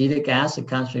with acetic acid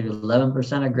concentrated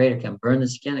 11% or greater can burn the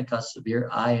skin and cause severe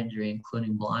eye injury,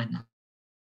 including blindness.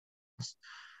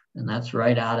 And that's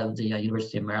right out of the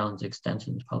University of Maryland's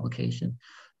Extension's publication.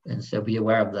 And so be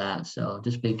aware of that. So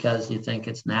just because you think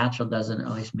it's natural doesn't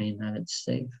always mean that it's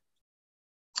safe.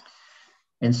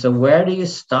 And so where do you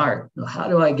start? How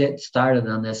do I get started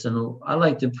on this? And I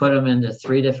like to put them into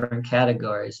 3 different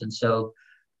categories. And so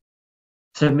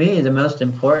to me, the most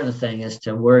important thing is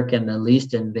to work in the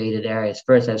least invaded areas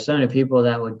first. I have so many people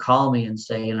that would call me and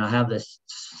say, I have this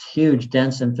huge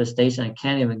dense infestation. I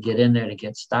can't even get in there to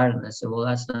get started. And I said, well,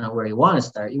 that's not where you want to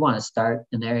start. You want to start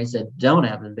in areas that don't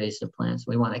have invasive plants.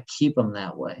 We want to keep them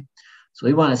that way. So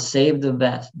we want to save the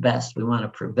best. We want to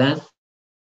prevent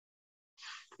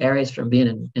areas from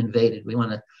being invaded. We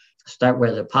want to start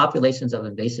where the populations of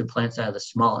invasive plants are the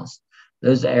smallest.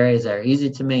 Those areas are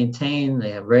easy to maintain. They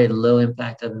have very low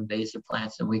impact of invasive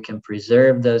plants, and we can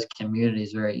preserve those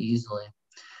communities very easily.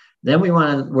 Then we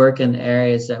want to work in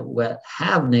areas that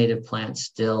have native plants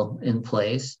still in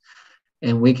place,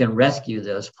 and we can rescue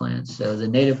those plants. So the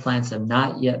native plants have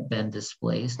not yet been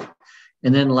displaced.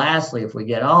 And then lastly, if we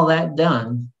get all that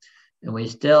done, and we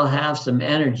still have some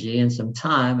energy and some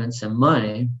time and some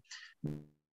money,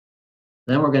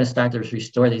 then we're going to start to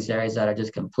restore these areas that are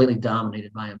just completely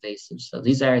dominated by invasives. So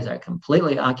these areas are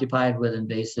completely occupied with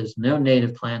invasives. No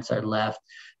native plants are left.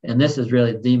 And this is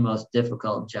really the most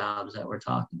difficult jobs that we're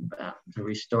talking about, to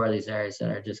restore these areas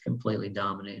that are just completely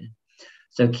dominated.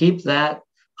 So keep that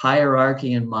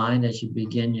hierarchy in mind as you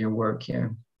begin your work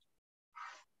here.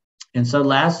 And so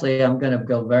lastly, I'm going to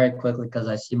go very quickly because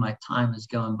I see my time is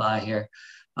going by here.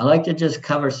 I like to just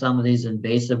cover some of these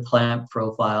invasive plant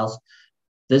profiles.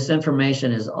 This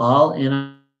information is all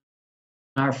in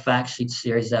our fact sheet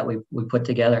series that we put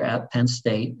together at Penn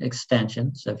State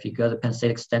Extension. So if you go to the Penn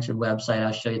State Extension website,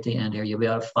 I'll show you at the end here, you'll be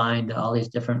able to find all these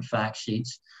different fact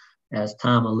sheets, as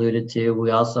Tom alluded to.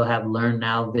 We also have Learn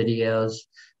Now videos,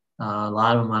 a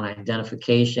lot of them on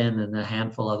identification and a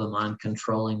handful of them on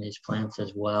controlling these plants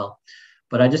as well.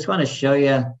 But I just want to show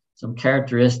you some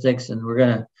characteristics, and we're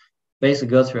going to basically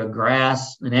go through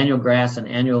an annual grass, an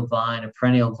annual vine, a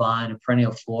perennial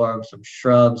forb, some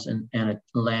shrubs, and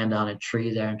land on a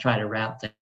tree there, and try to wrap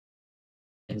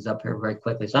things up here very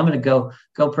quickly. So I'm going to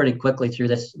go pretty quickly through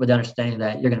this with understanding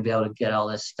that you're going to be able to get all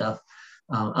this stuff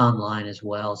online as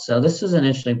well. So this is an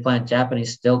interesting plant,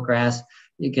 Japanese stilt grass.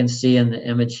 You can see in the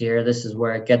image here, this is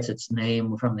where it gets its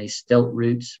name from these stilt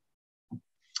roots.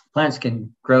 Plants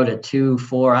can grow to 2,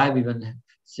 4. I've even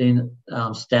seen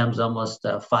stems almost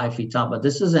 5 feet tall, but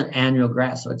this is an annual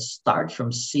grass. So it starts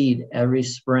from seed every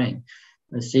spring.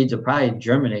 The seeds are probably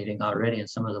germinating already in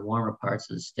some of the warmer parts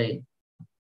of the state.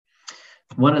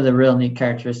 One of the real neat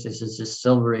characteristics is this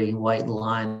silvery white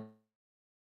line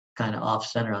kind of off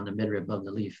center on the midrib of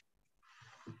the leaf.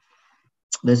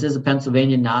 This is a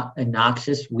Pennsylvania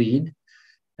noxious weed,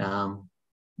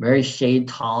 very shade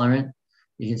tolerant.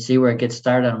 You can see where it gets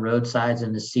started on roadsides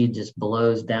and the seed just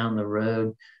blows down the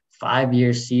road.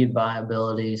 5-year seed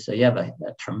viability. So you have a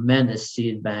tremendous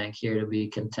seed bank here to be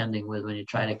contending with when you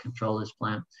try to control this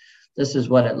plant. This is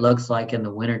what it looks like in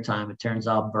the wintertime. It turns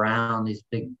all brown, these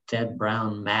big dead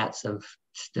brown mats of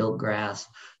stilt grass,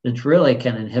 which really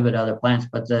can inhibit other plants.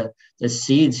 But the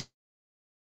seeds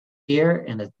here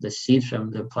and the seeds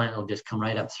from the plant will just come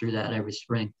right up through that every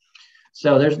spring.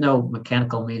 So there's no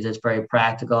mechanical means. It's very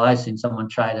practical. I've seen someone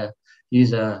try to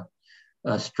use a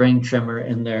string trimmer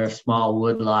in their small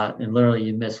wood lot, and literally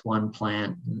you miss one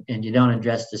plant and you don't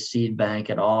address the seed bank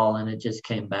at all, and it just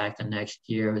came back the next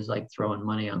year. It was like throwing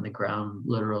money on the ground,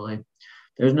 literally.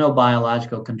 There's no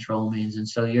biological control means, and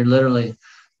so you're literally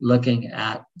looking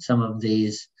at some of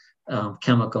these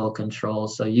chemical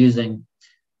controls. So using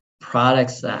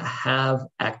products that have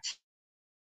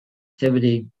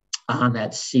activity on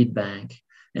that seed bank.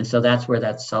 And so that's where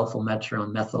that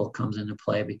sulfometron methyl comes into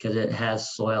play, because it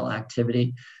has soil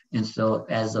activity. And so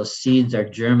as those seeds are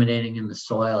germinating in the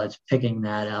soil, it's picking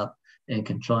that up and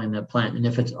controlling the plant. And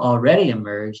if it's already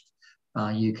emerged,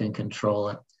 you can control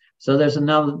it. So there's a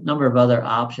number of other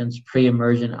options,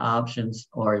 pre-emergent options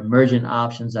or emergent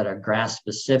options that are grass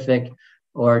specific,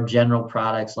 or general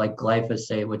products like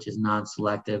glyphosate, which is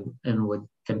non-selective and would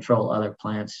control other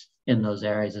plants in those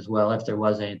areas as well, if there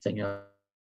was anything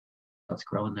else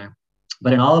growing there.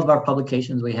 But in all of our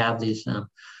publications, we have these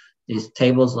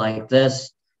tables like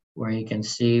this, where you can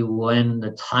see when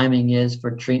the timing is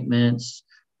for treatments,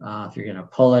 if you're going to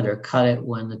pull it or cut it,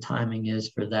 when the timing is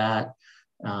for that.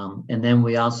 And then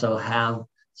we also have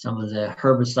some of the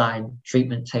herbicide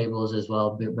treatment tables as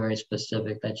well, very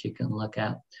specific, that you can look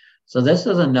at. So this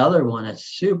is another one that's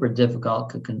super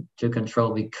difficult to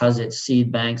control because it's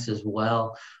seed banks as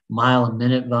well. Mile a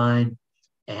minute vine,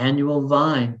 annual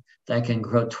vine that can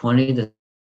grow 20 to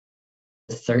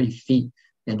 30 feet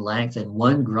in length in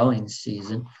one growing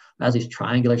season. It has these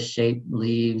triangular shaped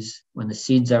leaves. When the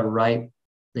seeds are ripe,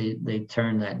 they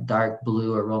turn that dark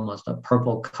blue or almost a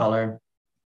purple color.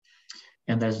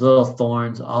 And there's little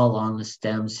thorns all on the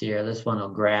stems here. This one will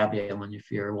grab you if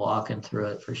you're walking through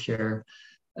it for sure.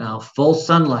 Full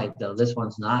sunlight though. This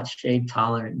one's not shade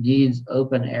tolerant, needs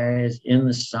open areas in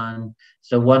the sun.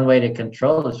 So one way to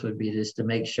control this would be just to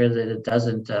make sure that it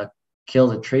doesn't kill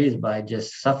the trees by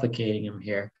just suffocating them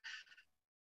here.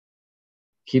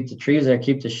 Keep the trees there,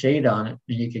 keep the shade on it,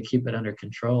 and you can keep it under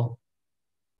control.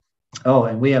 Oh,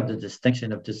 and we have the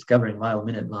distinction of discovering wild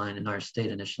minute vine in our state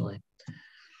initially.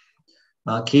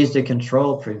 Keys to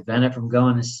control: prevent it from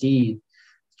going to seed.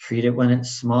 Treat it when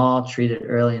it's small, treat it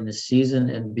early in the season,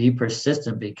 and be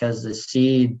persistent, because the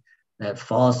seed that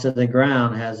falls to the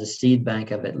ground has a seed bank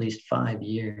of at least 5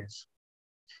 years.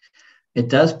 It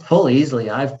does pull easily.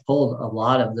 I've pulled a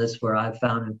lot of this where I've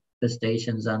found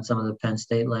infestations on some of the Penn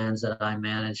State lands that I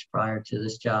managed prior to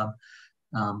this job.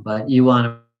 But you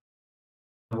want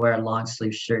to wear long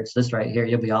sleeve shirts. This right here,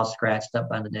 you'll be all scratched up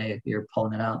by the day if you're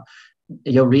pulling it out.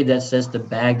 You'll read that says to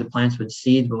bag the plants with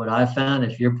seeds, but what I found,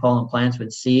 if you're pulling plants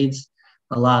with seeds,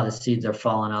 a lot of the seeds are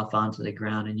falling off onto the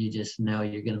ground, and you just know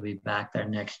you're going to be back there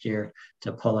next year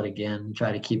to pull it again and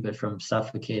try to keep it from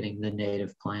suffocating the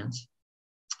native plants.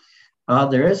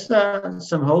 There is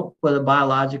some hope with a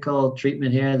biological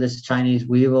treatment here. This Chinese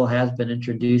weevil has been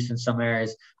introduced in some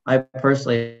areas. I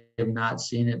personally have not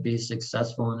seen it be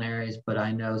successful in areas, but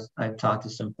I know I've talked to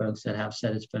some folks that have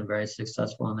said it's been very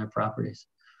successful on their properties.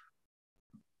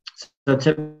 So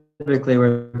typically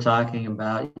we're talking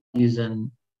about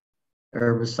using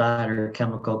herbicide or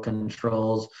chemical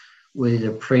controls with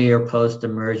either pre or post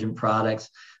emergent products.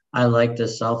 I like the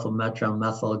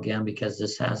sulfamethyl again because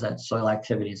this has that soil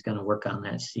activity. It's going to work on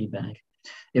that seed bank.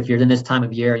 If you're in this time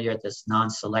of year, you're at this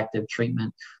non-selective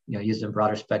treatment, using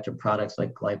broader spectrum products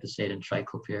like glyphosate and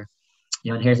triclopyr.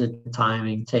 And here's the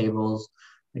timing tables.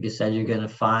 Like I said, you're going to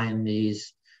find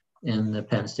these in the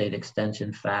Penn State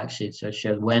Extension fact sheet. So it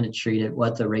shows when to treat it,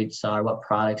 what the rates are, what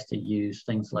products to use,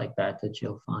 things like that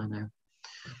you'll find there.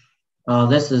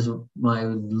 This is my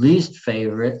least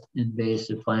favorite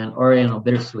invasive plant, Oriental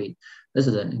bittersweet. This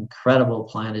is an incredible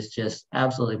plant. It's just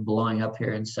absolutely blowing up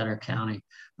here in Center County.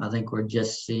 I think we're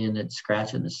just seeing it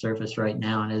scratching the surface right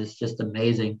now, and it's just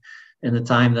amazing in the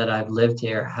time that I've lived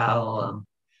here how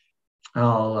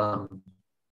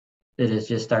it has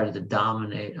just started to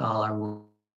dominate all our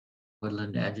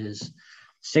woodland edges.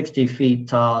 60 feet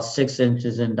tall, 6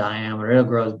 inches in diameter. It'll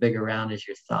grow as big around as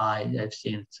your thigh. I've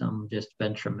seen some just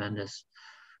been tremendous.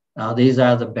 These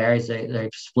are the berries. They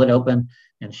split open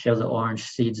and show the orange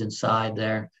seeds inside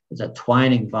there. It's a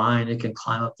twining vine. It can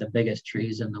climb up the biggest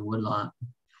trees in the woodlot.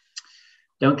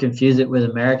 Don't confuse it with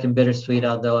American bittersweet,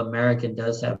 although American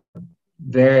does have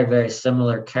very, very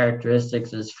similar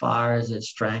characteristics as far as its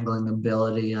strangling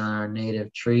ability on our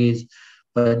native trees.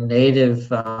 But native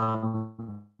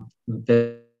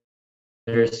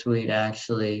bittersweet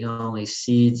actually only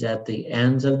seeds at the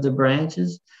ends of the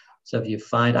branches. So if you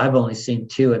find, I've only seen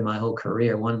 2 in my whole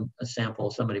career. One, a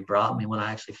sample somebody brought me, one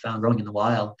I actually found growing in the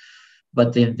wild.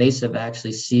 But the invasive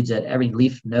actually seeds at every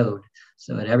leaf node.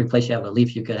 So at every place you have a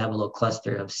leaf, you could have a little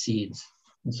cluster of seeds.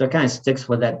 And so it kind of sticks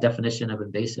with that definition of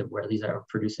invasive, where these are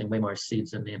producing way more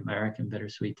seeds than the American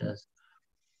bittersweet does.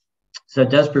 So it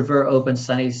does prefer open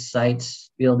sunny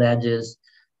sites, field edges,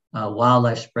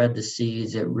 wildlife spread the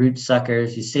seeds, it root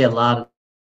suckers. You see a lot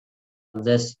of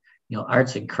this,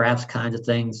 arts and crafts kinds of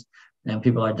things. And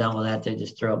people are done with that. They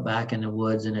just throw it back in the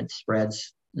woods and it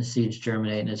spreads, the seeds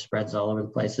germinate and it spreads all over the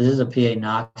place. This is a PA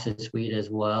noxious weed as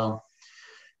well.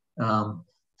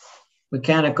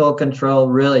 Mechanical control,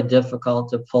 really difficult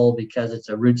to pull because it's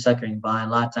a root suckering vine.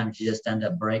 A lot of times you just end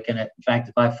up breaking it. In fact,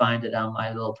 if I find it on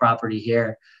my little property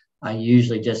here, I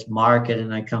usually just mark it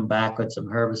and I come back with some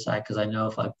herbicide because I know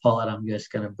if I pull it, I'm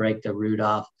just going to break the root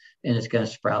off and it's going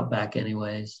to sprout back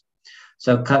anyways.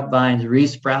 So cut vines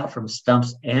re-sprout from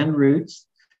stumps and roots.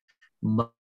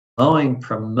 Mowing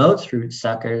promotes root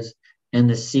suckers and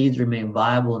the seeds remain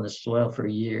viable in the soil for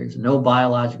years. No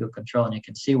biological control, and you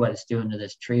can see what it's doing to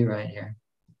this tree right here.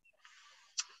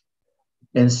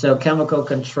 And so chemical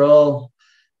control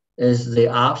is the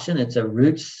option. It's a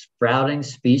root sprouting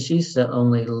species, so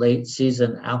only late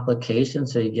season application.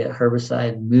 So you get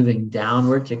herbicide moving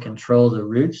downward to control the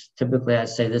roots. Typically, I'd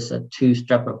say this is a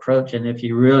two-step approach. And if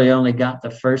you really only got the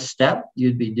first step,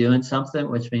 you'd be doing something,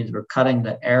 which means we're cutting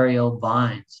the aerial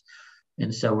vines.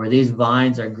 And so where these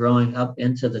vines are growing up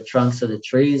into the trunks of the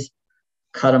trees,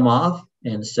 cut them off.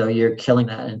 And so you're killing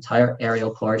that entire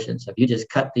aerial portion. So if you just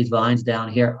cut these vines down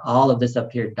here, all of this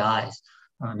up here dies.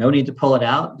 No need to pull it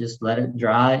out, just let it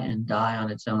dry and die on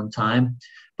its own time.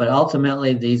 But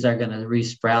ultimately, these are going to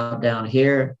resprout down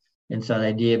here. And so the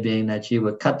idea being that you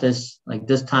would cut this like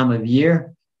this time of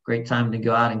year, great time to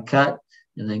go out and cut,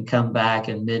 and then come back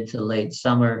in mid to late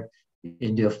summer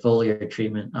and do a foliar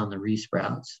treatment on the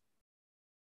resprouts.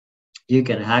 You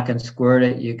can hack and squirt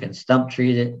it, you can stump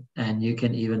treat it, and you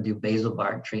can even do basal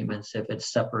bark treatments if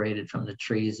it's separated from the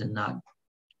trees and not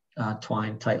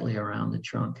twined tightly around the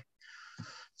trunk.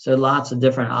 So lots of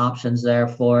different options there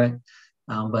for it.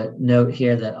 But note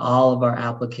here that all of our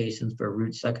applications for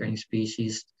root suckering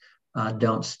species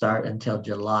don't start until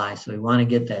July. So we want to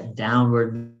get that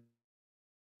downward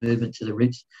movement to the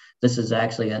roots. This is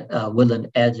actually a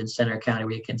woodland edge in Center County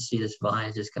where you can see this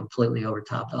vine just completely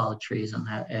overtopped all the trees on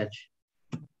that edge.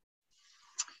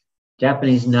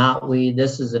 Japanese knotweed,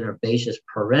 this is an herbaceous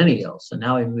perennial. So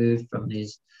now we moved from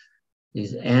these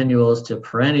annuals to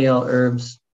perennial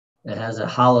herbs. It has a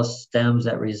hollow stems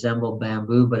that resemble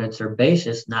bamboo, but it's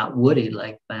herbaceous, not woody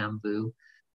like bamboo.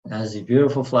 It has these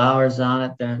beautiful flowers on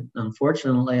it that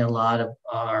unfortunately a lot of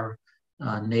our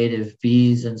native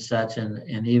bees and such,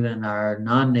 and even our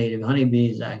non-native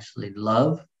honeybees actually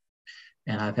love.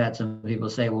 And I've had some people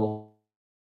say, well,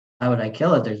 why would I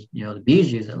kill it? There's, the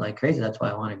bees use it like crazy. That's why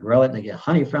I want to grow it. They get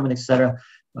honey from it, etc.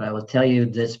 But I will tell you,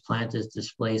 this plant is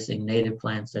displacing native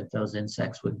plants that those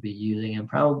insects would be using and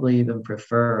probably even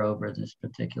prefer over this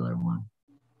particular one.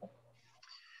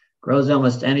 Grows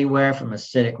almost anywhere from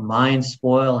acidic mine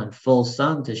spoil and full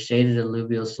sun to shaded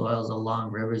alluvial soils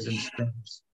along rivers and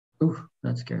streams. Ooh,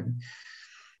 that scared me.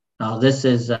 This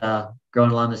is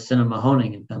growing along the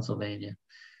Cinnamohoning in Pennsylvania.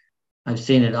 I've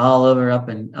seen it all over up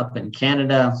in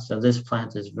Canada. So this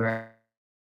plant is very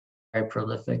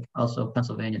prolific. Also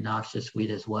Pennsylvania noxious weed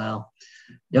as well.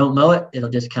 Don't mow it, it'll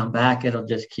just come back. It'll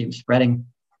just keep spreading.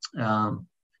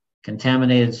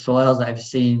 Contaminated soils I've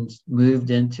seen moved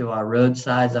into our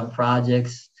roadsides on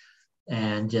projects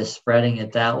and just spreading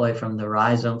it that way from the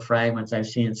rhizome fragments. I've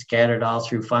seen it scattered all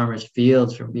through farmers'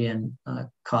 fields from being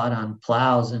caught on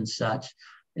plows and such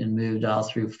and moved all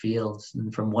through fields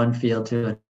and from one field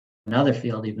to another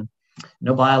field even.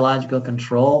 No biological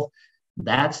control.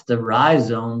 That's the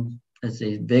rhizome. It's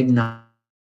these big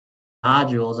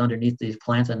nodules underneath these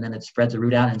plants, and then it spreads the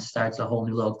root out and starts a whole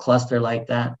new little cluster like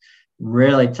that.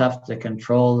 Really tough to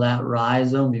control that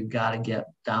rhizome. You've got to get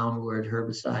downward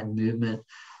herbicide movement.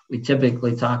 We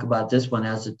typically talk about this one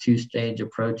as a two-stage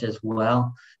approach as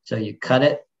well. So you cut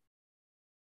it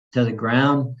to the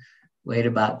ground, wait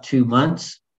about 2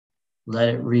 months, let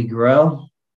it regrow,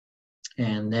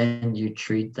 and then you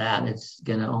treat that. It's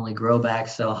going to only grow back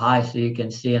so high. So you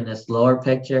can see in this lower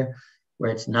picture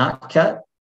where it's not cut,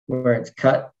 where it's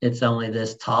cut, it's only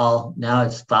this tall. Now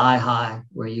it's thigh high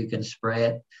where you can spray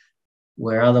it,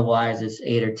 where otherwise it's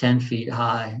 8 or 10 feet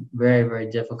high. Very, very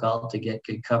difficult to get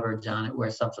good coverage on it, where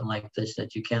something like this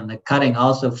that you can. The cutting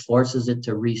also forces it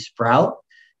to resprout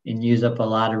and use up a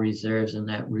lot of reserves in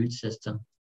that root system.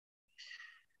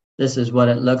 This is what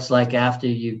it looks like after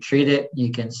you treat it.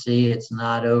 You can see it's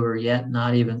not over yet,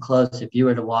 not even close. If you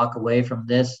were to walk away from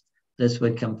this, this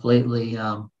would completely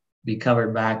be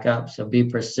covered back up. So be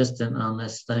persistent on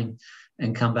this thing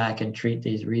and come back and treat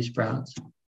these resprouts.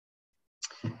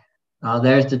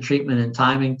 There's the treatment and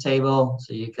timing table.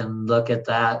 So you can look at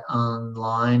that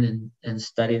online and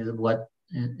study what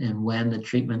and when the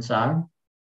treatments are.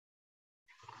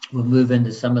 We'll move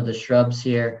into some of the shrubs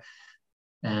here.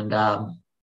 And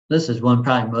this is one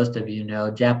probably most of you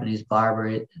know, Japanese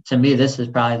barber. To me, this is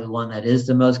probably the one that is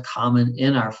the most common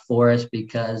in our forest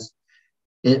because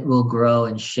it will grow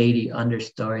in shady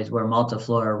understories where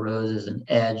multiflora rose is an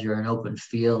edge or an open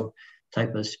field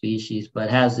type of species, but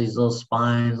has these little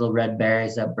spines, little red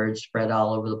berries that birds spread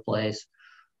all over the place,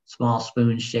 small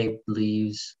spoon-shaped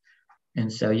leaves.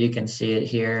 And so you can see it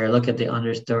here. Look at the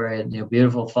understory,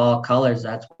 beautiful fall colors.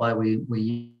 That's why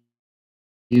we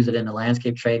use it in the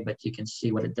landscape trade, but you can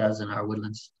see what it does in our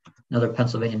woodlands. Another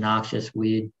Pennsylvania noxious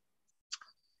weed.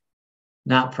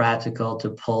 Not practical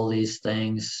to pull these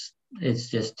things. it's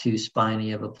just too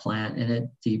spiny of a plant, and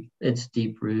it's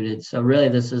deep rooted. So really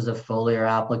this is a foliar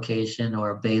application or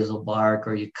a basal bark,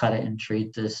 or you cut it and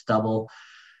treat this stubble.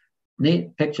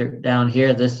 Neat picture down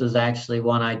here. This was actually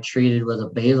one I treated with a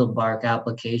basal bark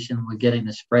application with getting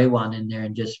the spray wand in there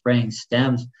and just spraying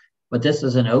stems. But this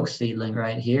is an oak seedling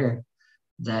right here,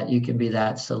 that you can be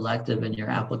that selective in your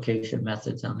application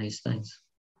methods on these things.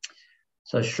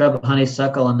 So shrub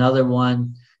honeysuckle, another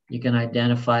one. You can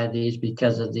identify these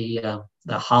because of the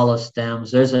hollow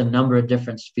stems. There's a number of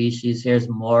different species. Here's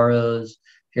Moros,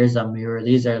 here's Amura.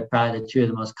 These are probably the two of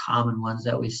the most common ones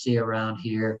that we see around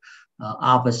here.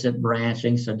 Opposite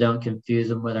branching, so don't confuse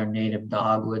them with our native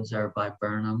dogwoods or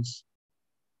viburnums.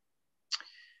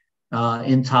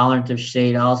 Intolerant of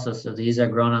shade also, so these are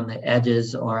grown on the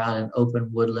edges or out in open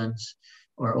woodlands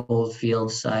or old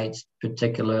field sites,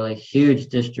 particularly. Huge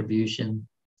distribution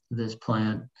of this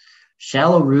plant.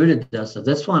 Shallow rooted though, so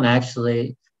this one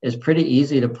actually is pretty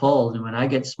easy to pull. And when I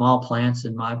get small plants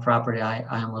in my property, I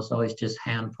almost always just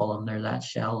hand pull them. They're that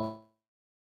shallow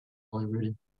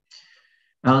rooted.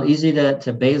 Easy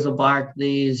to basal bark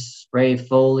these, spray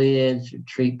foliage,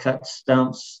 treat cut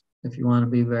stumps if you want to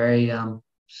be very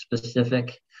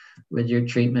specific with your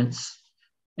treatments.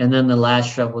 And then the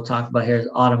last shrub we'll talk about here is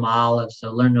autumn olive.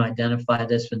 So learn to identify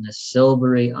this from the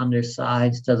silvery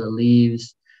undersides to the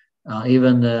leaves.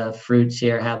 Even the fruits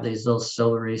here have these little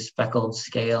silvery speckled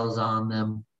scales on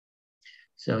them.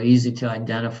 So easy to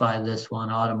identify this one,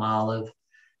 autumn olive.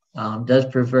 Does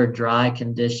prefer dry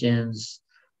conditions.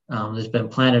 There's been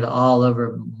planted all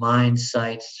over mine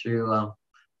sites through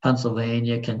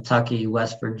Pennsylvania, Kentucky,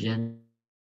 West Virginia.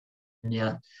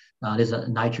 It is a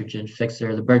nitrogen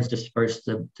fixer. The birds disperse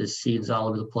the seeds all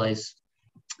over the place.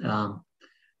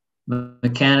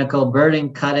 Mechanical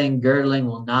birding, cutting, girdling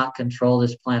will not control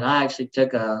this plant. I actually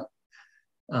took a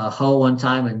hoe one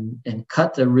time and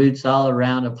cut the roots all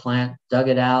around a plant, dug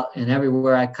it out, and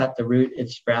everywhere I cut the root, it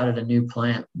sprouted a new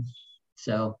plant.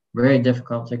 So very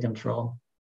difficult to control.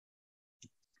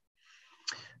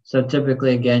 So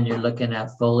typically, again, you're looking at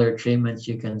foliar treatments.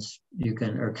 You can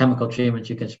or chemical treatments.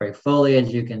 You can spray foliage.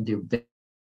 You can do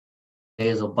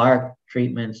basal bark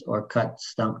treatments or cut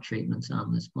stump treatments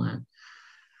on this plant.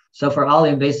 So for all the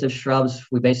invasive shrubs,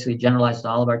 we basically generalized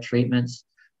all of our treatments.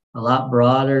 A lot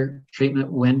broader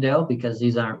treatment window because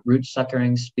these aren't root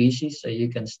suckering species. So you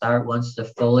can start once the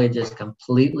foliage is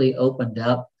completely opened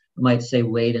up. I might say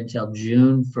wait until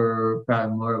June for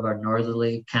probably more of our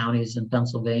northerly counties in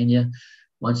Pennsylvania.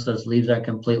 Once those leaves are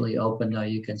completely open, though,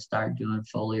 you can start doing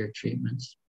foliar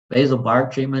treatments. Basal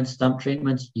bark treatments, stump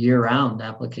treatments, year-round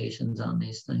applications on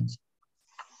these things.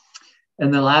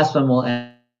 And the last one we'll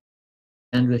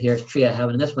end with here is tree of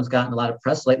heaven. And this one's gotten a lot of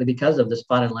press lately because of the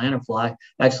spotted lanternfly.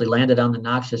 Actually landed on the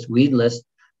noxious weed list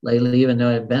lately, even though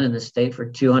it had been in the state for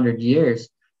 200 years.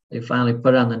 They finally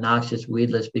put it on the noxious weed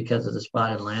list because of the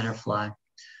spotted lanternfly.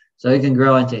 So it can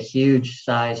grow into huge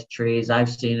sized trees. I've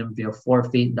seen them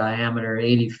 4 feet in diameter,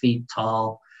 80 feet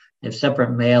tall. They have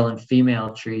separate male and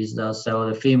female trees though. So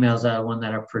the females are the one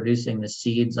that are producing the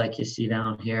seeds like you see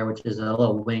down here, which is a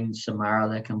little winged samara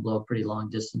that can blow pretty long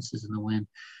distances in the wind.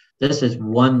 This is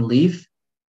one leaf.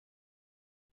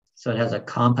 So it has a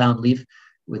compound leaf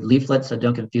with leaflets, so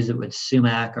don't confuse it with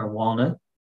sumac or walnut.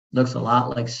 Looks a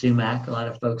lot like sumac. A lot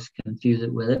of folks confuse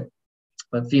it with it.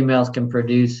 But females can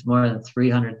produce more than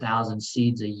 300,000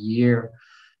 seeds a year.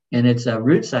 And it's a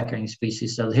root suckering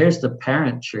species. So here's the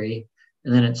parent tree,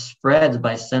 and then it spreads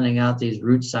by sending out these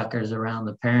root suckers around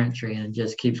the parent tree, and it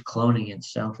just keeps cloning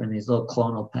itself in these little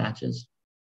clonal patches.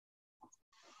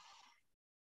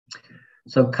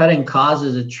 So cutting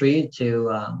causes a tree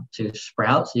to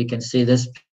sprout. So you can see this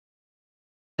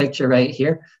picture right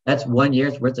here. That's 1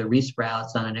 year's worth of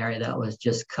resprouts on an area that was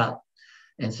just cut.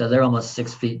 And so they're almost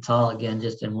 6 feet tall again,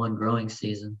 just in one growing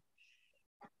season.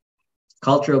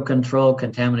 Cultural control,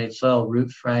 contaminated soil, root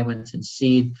fragments, and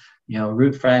seed.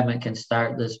 Root fragment can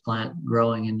start this plant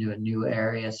growing into a new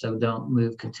area, so don't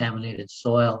move contaminated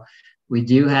soil. We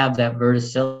do have that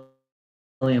verticillium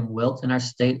wilt in our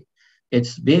state.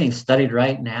 It's being studied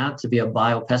right now to be a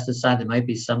biopesticide. There might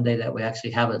be someday that we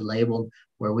actually have it labeled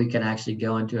where we can actually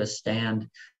go into a stand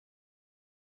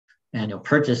and you'll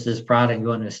purchase this product and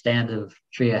go into a stand of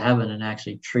tree of heaven and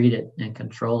actually treat it and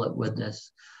control it with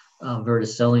this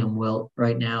verticillium wilt.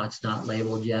 Right now, it's not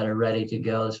labeled yet or ready to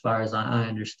go as far as I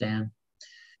understand.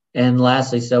 And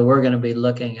lastly, so we're going to be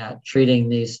looking at treating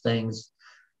these things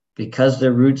because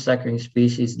they're root suckering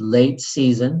species late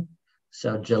season.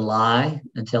 So July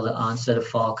until the onset of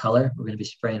fall color, we're going to be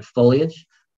spraying foliage.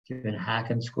 You're going to hack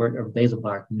and squirt or basal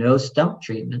bark. No stump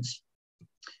treatments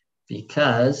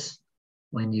because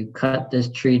When you cut this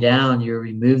tree down, you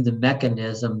remove the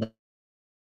mechanism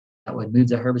that would move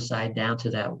the herbicide down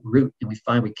to that root. And we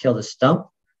find we kill the stump,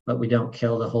 but we don't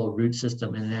kill the whole root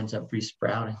system, and it ends up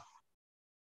resprouting.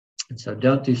 And so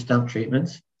don't do stump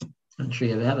treatments on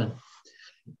Tree of Heaven.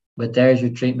 But there's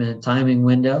your treatment and timing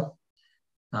window.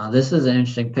 This is an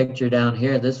interesting picture down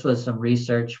here. This was some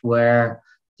research where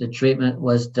the treatment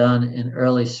was done in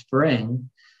early spring,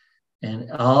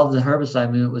 and all of the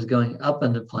herbicide movement was going up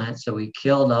in the plant. So we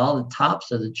killed all the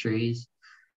tops of the trees,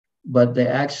 but they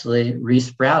actually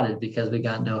resprouted because we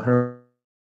got no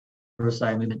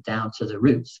herbicide movement down to the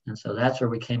roots. And so that's where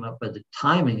we came up with the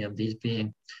timing of these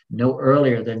being no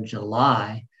earlier than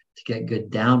July to get good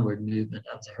downward movement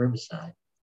of the herbicide.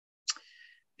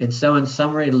 And so in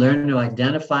summary, learn to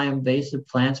identify invasive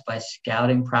plants by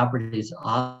scouting properties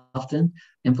often,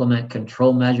 implement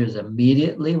control measures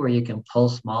immediately where you can pull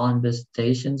small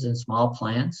infestations in small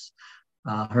plants.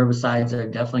 Herbicides are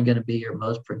definitely going to be your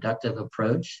most productive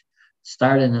approach.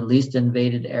 Start in the least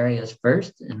invaded areas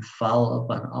first and follow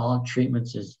up on all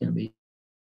treatments is going to be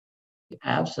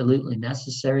absolutely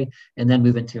necessary, and then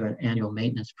move into an annual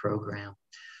maintenance program.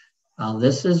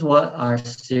 This is what our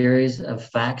series of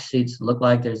fact sheets look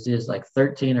like. There's like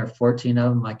 13 or 14 of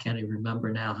them. I can't even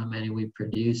remember now how many we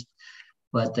produced,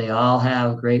 but they all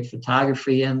have great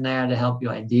photography in there to help you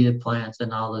ID the plants,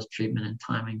 and all those treatment and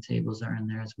timing tables are in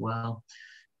there as well.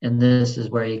 And this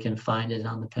is where you can find it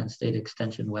on the Penn State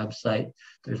Extension website.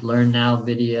 There's Learn Now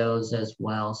videos as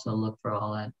well, so look for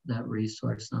all that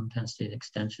resource on Penn State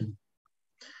Extension.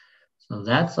 So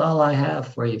that's all I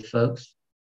have for you folks.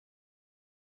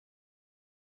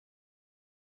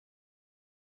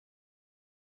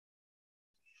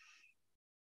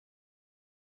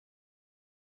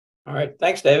 All right,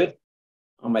 thanks, David.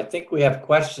 I think we have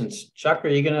questions. Chuck,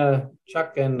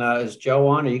 Chuck and is Joe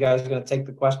on? Are you guys gonna take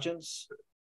the questions?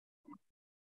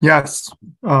 Yes,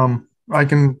 I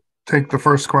can take the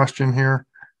first question here.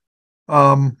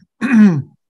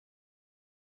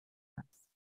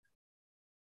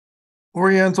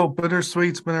 Oriental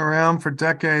bittersweet's been around for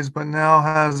decades, but now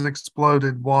has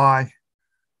exploded. Why?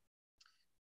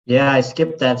 Yeah, I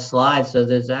skipped that slide. So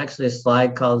there's actually a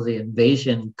slide called the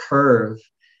invasion curve.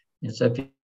 And so if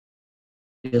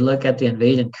you look at the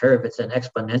invasion curve, it's an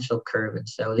exponential curve. And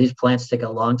so these plants take a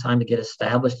long time to get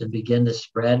established and begin to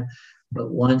spread. But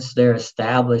once they're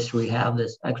established, we have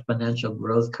this exponential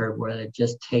growth curve where it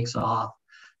just takes off.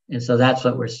 And so that's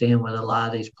what we're seeing with a lot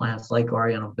of these plants like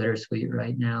Oriental bittersweet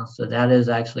right now. So that is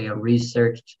actually a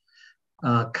researched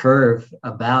curve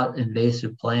about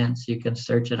invasive plants. You can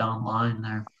search it online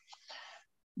there.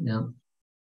 Yeah.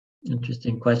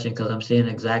 Interesting question, because I'm seeing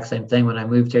the exact same thing. When I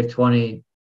moved here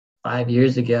 25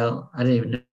 years ago, I didn't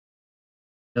even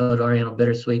know what Oriental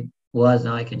bittersweet was.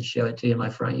 Now I can show it to you in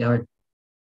my front yard.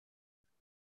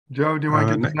 Joe, do you want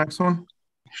to get the next one?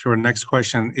 Sure. Next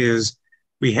question is,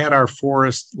 we had our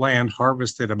forest land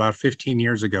harvested about 15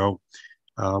 years ago.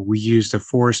 We used a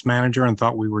forest manager and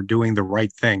thought we were doing the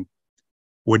right thing.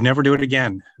 Would never do it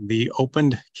again. The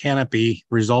opened canopy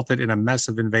resulted in a mess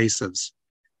of invasives.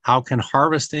 How can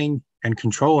harvesting and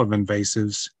control of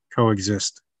invasives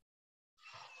coexist?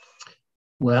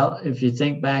 Well, if you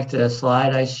think back to the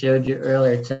slide I showed you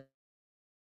earlier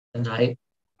tonight,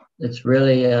 it's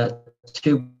really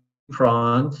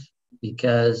two-pronged,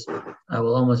 because I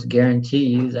will almost guarantee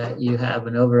you that you have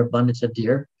an overabundance of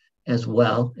deer as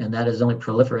well, and that has only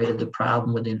proliferated the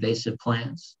problem with the invasive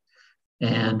plants.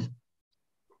 And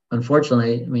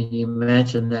unfortunately, I mean, you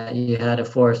mentioned that you had a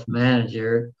forest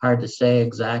manager. Hard to say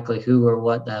exactly who or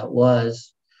what that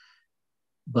was,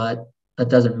 but that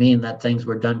doesn't mean that things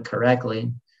were done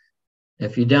correctly.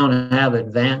 If you don't have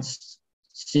advanced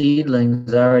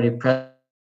seedlings already present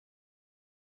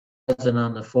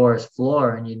on the forest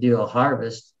floor and you do a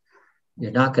harvest,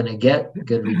 you're not going to get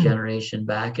good regeneration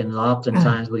back. And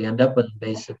oftentimes we end up with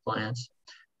invasive plants.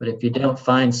 But if you don't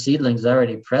find seedlings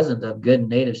already present of good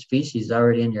native species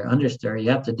already in your understory,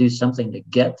 you have to do something to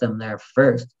get them there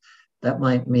first. That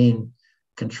might mean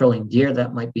controlling deer.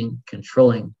 That might be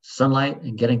controlling sunlight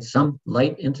and getting some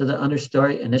light into the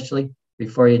understory initially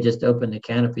before you just open the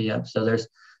canopy up. So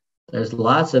there's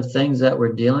lots of things that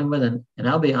we're dealing with. And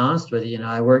I'll be honest with you,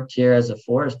 I worked here as a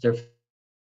forester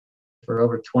for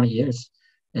over 20 years.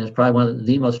 And it's probably one of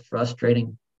the most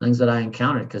frustrating things that I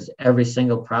encountered, because every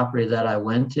single property that I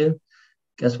went to,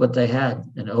 guess what they had?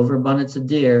 An overabundance of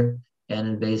deer and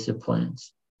invasive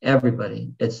plants.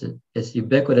 Everybody. It's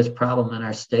ubiquitous problem in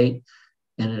our state,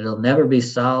 and it'll never be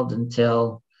solved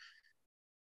until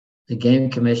the Game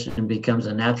Commission becomes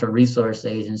a natural resource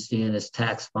agency and is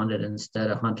tax funded instead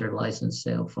of hunter license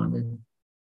sale funded.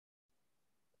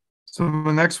 So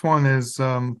the next one is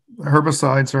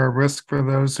herbicides are a risk for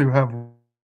those who have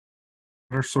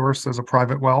water source as a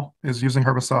private well. Is using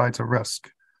herbicides a risk?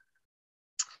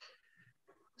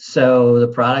 So the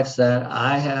products that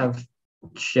I have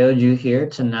showed you here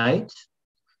tonight,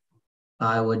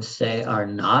 I would say are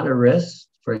not a risk.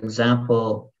 For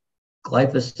example,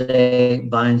 glyphosate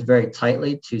binds very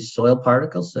tightly to soil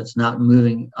particles, so it's not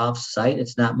moving off site,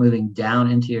 it's not moving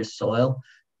down into your soil.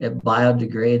 It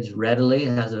biodegrades readily,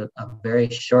 it has a very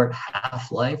short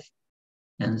half-life.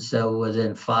 And so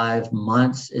within 5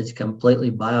 months, it's completely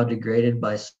biodegraded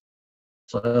by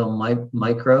soil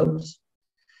microbes.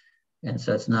 And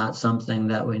so it's not something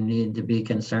that we need to be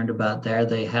concerned about there.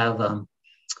 They have,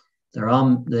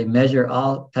 they measure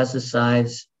all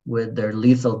pesticides with their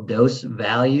lethal dose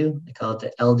value. They call it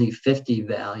the LD50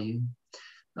 value.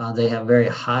 They have very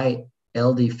high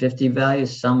LD50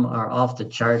 values. Some are off the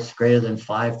charts, greater than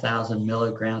 5,000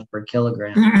 milligrams per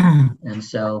kilogram. And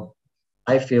so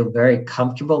I feel very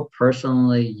comfortable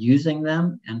personally using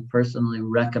them and personally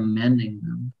recommending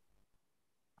them.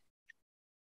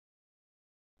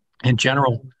 In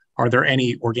general, are there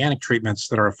any organic treatments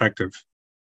that are effective?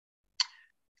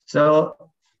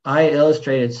 So I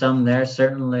illustrated some there.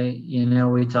 Certainly, you know,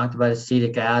 we talked about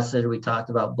acetic acid, we talked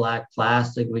about black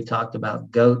plastic, we talked about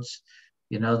goats.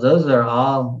 You know, those are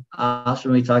all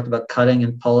options. We talked about cutting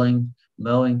and pulling,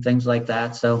 mowing, things like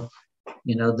that. So,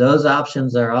 you know, those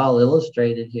options are all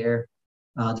illustrated here.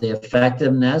 The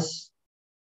effectiveness,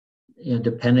 you know,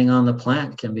 depending on the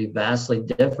plant, can be vastly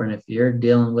different. If you're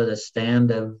dealing with a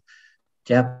stand of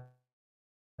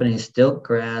Japanese stilt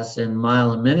grass and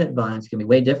mile a minute vines, can be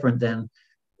way different than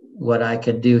what I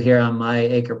could do here on my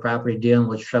acre property dealing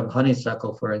with shrub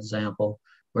honeysuckle, for example,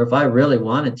 where if I really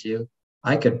wanted to,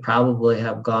 I could probably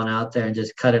have gone out there and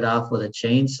just cut it off with a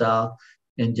chainsaw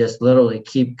and just literally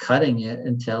keep cutting it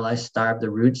until I starved the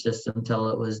root system until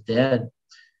it was dead.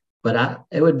 But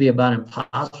it would be about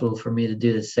impossible for me to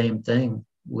do the same thing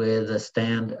with a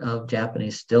stand of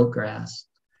Japanese stilt grass.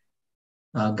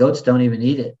 Goats don't even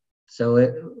eat it. So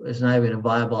it's not even a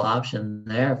viable option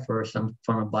there for some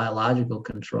form of biological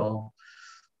control.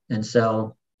 And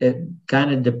so it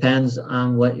kind of depends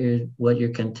on what you're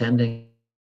contending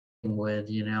with,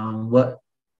 you know, and what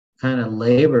kind of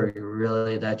labor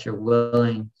really that you're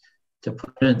willing to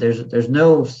put in it. There's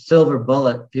no silver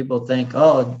bullet. People think,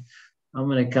 oh, I'm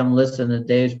going to come listen to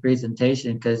Dave's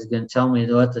presentation because he's going to tell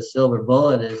me what the silver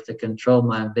bullet is to control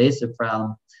my invasive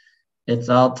problem. It's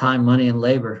all time, money, and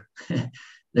labor.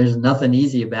 There's nothing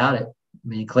easy about it. I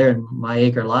mean, clearing my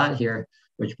acre lot here,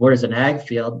 which borders an ag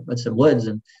field with some woods,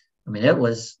 and I mean, it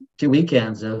was 2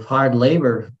 weekends of hard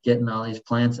labor getting all these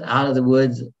plants out of the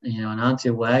woods, you know, and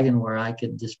onto a wagon where I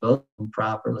could dispose of them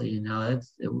properly. You know,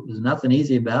 it was nothing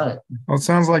easy about it. Well, it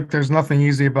sounds like there's nothing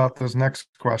easy about this next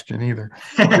question either.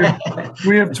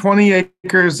 We have 20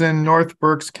 acres in North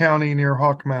Berks County near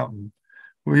Hawk Mountain.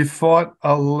 We fought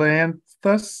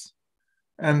Ailanthus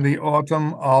and the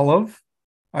autumn olive.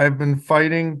 I've been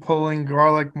fighting pulling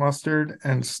garlic mustard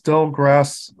and stilt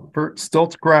grass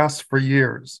for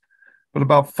years. But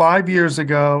about 5 years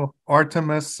ago,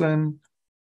 artemisinin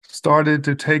started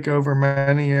to take over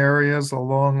many areas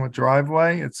along the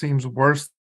driveway. It seems worse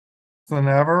than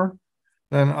ever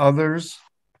than others.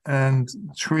 And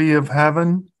Tree of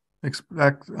Heaven,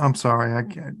 I'm sorry, I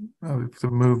have to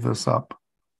move this up.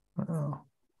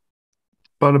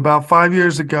 But about 5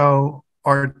 years ago,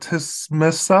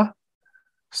 artemisinin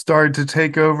started to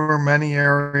take over many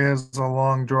areas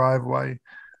along driveway.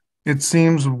 It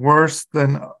seems worse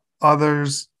than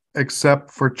others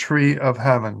except for Tree of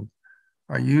Heaven.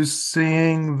 Are you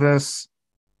seeing this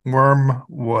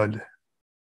wormwood?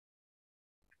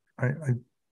 I'm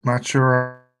not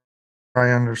sure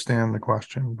I understand the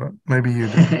question, but maybe you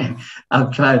do.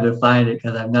 I'm trying to find it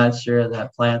because I'm not sure of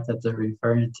that plant that they're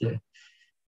referring to.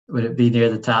 Would it be near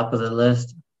the top of the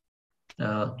list?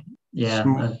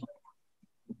 Yeah.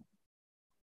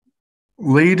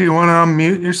 Lee, do you want to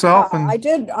unmute yourself? I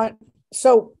did.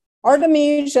 So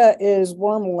Artemisia is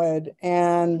wormwood,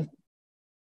 and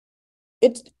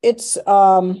it's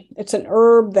an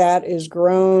herb that is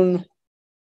grown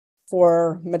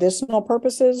for medicinal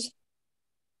purposes.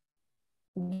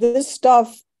 This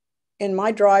stuff in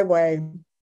my driveway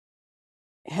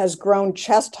has grown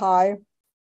chest high.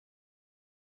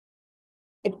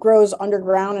 It grows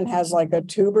underground and has like a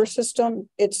tuber system.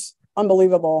 It's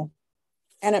unbelievable.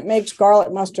 And it makes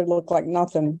garlic mustard look like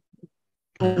nothing.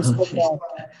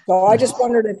 So I just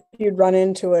wondered if you'd run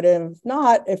into it. If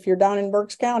not, if you're down in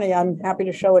Berks County, I'm happy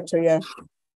to show it to you.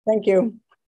 Thank you.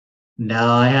 No,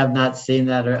 I have not seen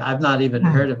that, or I've not even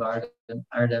heard of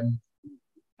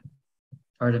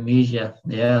Artemisia.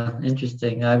 Yeah,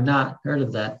 interesting. I've not heard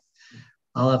of that.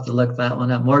 I'll have to look that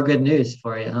one up. More good news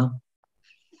for you,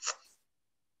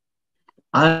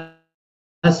 huh?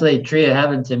 Honestly, tree of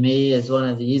heaven to me is one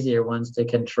of the easier ones to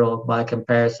control by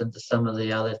comparison to some of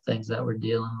the other things that we're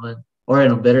dealing with.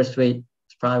 Oriental bittersweet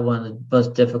is probably one of the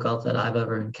most difficult that I've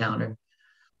ever encountered.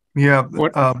 Yeah,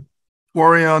 What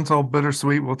Oriental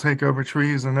bittersweet will take over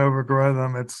trees and overgrow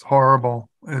them. It's horrible.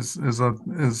 Is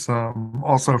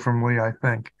also from Lee, I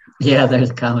think. Yeah, there's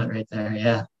a comment right there.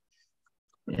 Yeah,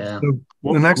 yeah. So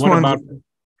what, the next what one. about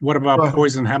what about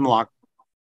poison hemlock?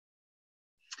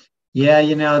 Yeah,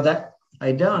 that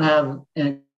I don't have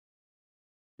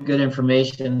good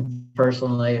information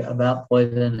personally about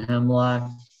poison hemlock.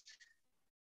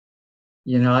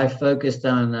 I focused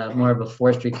on more of a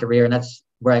forestry career, and that's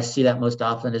where I see that most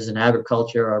often is in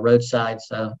agriculture or roadside.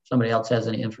 So if somebody else has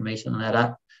any information on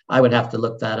that, I would have to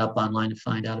look that up online to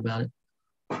find out about it.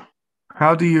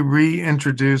 How do you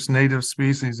reintroduce native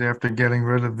species after getting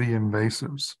rid of the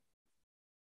invasives?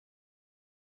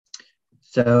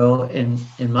 So in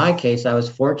my case, I was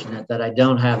fortunate that I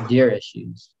don't have deer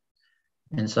issues.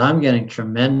 And so I'm getting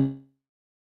tremendous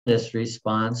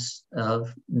response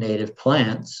of native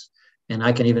plants. And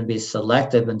I can even be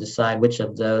selective and decide which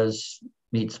of those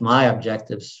meets my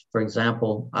objectives. For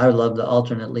example, I love the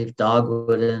alternate leaf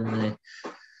dogwood in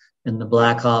the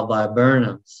Black Hall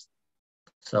viburnums.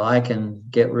 So I can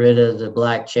get rid of the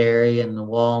black cherry and the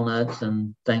walnuts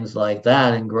and things like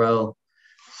that and grow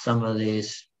some of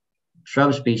these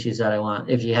shrub species that I want.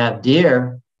 If you have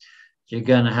deer, you're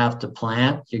going to have to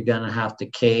plant, you're going to have to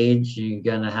cage, you're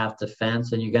going to have to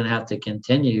fence, and you're going to have to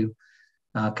continue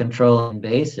controlling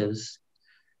invasives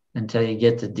until you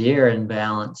get the deer in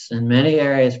balance. In many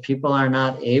areas, people are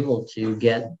not able to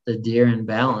get the deer in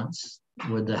balance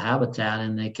with the habitat,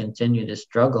 and they continue to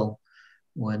struggle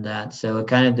with that. So it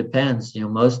kind of depends.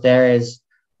 Most areas,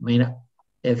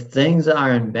 if things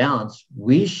are in balance,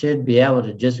 we should be able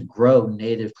to just grow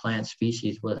native plant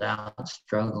species without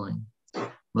struggling.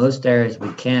 Most areas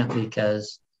we can't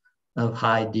because of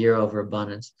high deer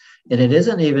overabundance. And it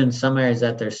isn't even some areas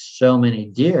that there's so many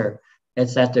deer,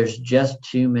 it's that there's just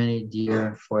too many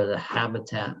deer for the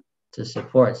habitat to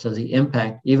support. So the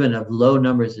impact, even of low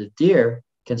numbers of deer,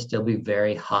 can still be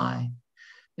very high.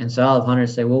 And so I'll have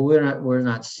hunters say, well, we're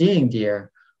not seeing deer.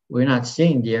 We're not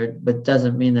seeing deer, but it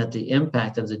doesn't mean that the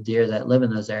impact of the deer that live in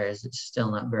those areas is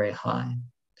still not very high.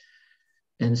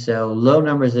 And so low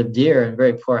numbers of deer and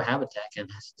very poor habitat can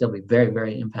still be very,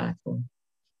 very impactful.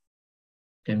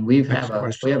 And we have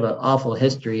an awful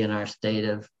history in our state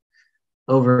of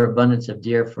overabundance of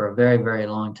deer for a very, very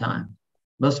long time.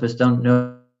 Most of us don't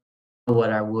know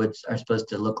what our woods are supposed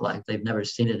to look like. They've never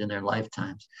seen it in their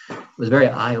lifetimes. It was very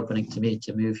eye-opening to me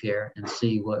to move here and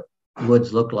see what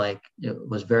woods look like. It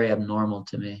was very abnormal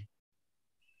to me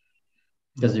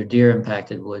because they're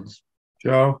deer-impacted woods.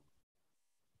 Joe?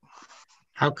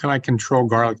 How can I control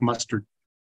garlic mustard?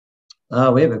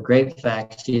 We have a great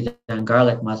fact sheet on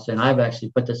garlic mustard, and I've actually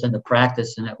put this into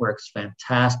practice, and it works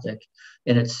fantastic,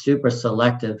 and it's super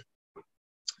selective.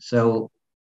 So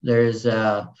there's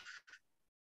a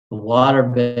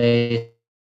water-based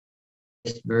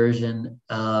version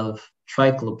of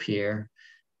triclopyr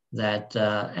that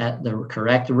at the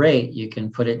correct rate, you can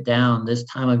put it down this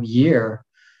time of year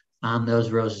on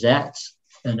those rosettes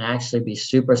and actually be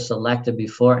super selective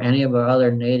before any of our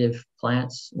other native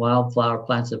plants, wildflower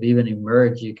plants have even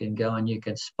emerged. You can go and you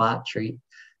can spot treat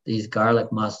these garlic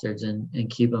mustards and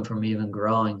keep them from even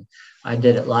growing. I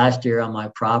did it last year on my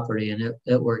property and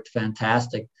it worked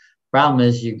fantastic. Problem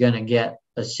is you're going to get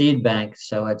a seed bank,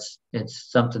 so it's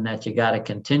something that you got to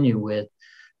continue with.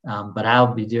 But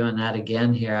I'll be doing that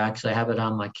again here. I actually have it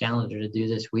on my calendar to do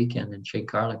this weekend and treat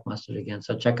garlic mustard again.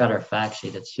 So check out our fact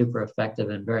sheet. It's super effective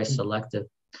and very selective.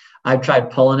 I've tried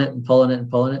pulling it and pulling it and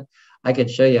pulling it. I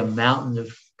could show you a mountain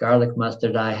of garlic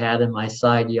mustard I had in my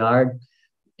side yard,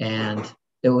 and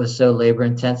it was so labor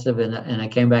intensive. And I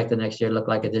came back the next year, it looked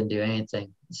like it didn't do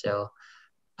anything. So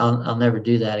I'll never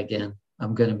do that again.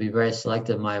 I'm going to be very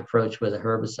selective in my approach with a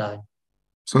herbicide.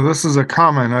 So this is a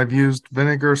comment. I've used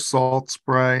vinegar salt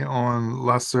spray on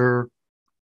lesser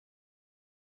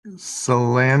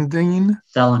celandine,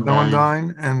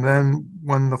 and then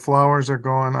when the flowers are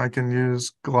gone, I can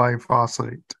use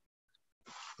glyphosate.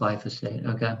 Glyphosate,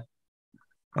 okay.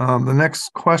 The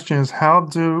next question is, how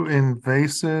do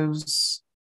invasives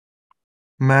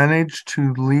manage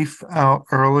to leaf out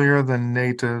earlier than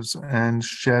natives and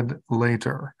shed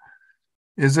later?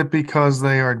 Is it because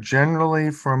they are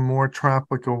generally from more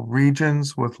tropical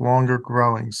regions with longer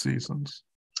growing seasons?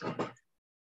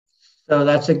 So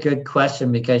that's a good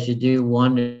question, because you do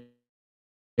wonder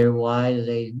why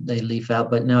they leaf out,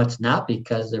 but no, it's not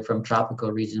because they're from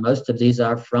tropical regions. Most of these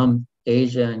are from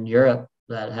Asia and Europe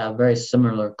that have very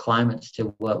similar climates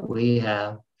to what we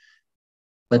have.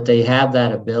 But they have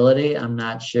that ability. I'm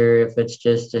not sure if it's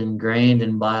just ingrained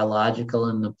and biological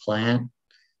in the plant.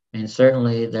 I mean,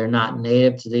 certainly they're not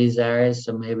native to these areas,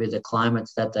 so maybe the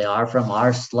climates that they are from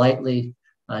are slightly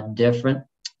different,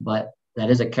 but that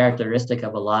is a characteristic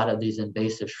of a lot of these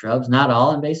invasive shrubs. Not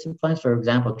all invasive plants. For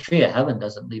example, tree of heaven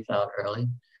doesn't leaf out early.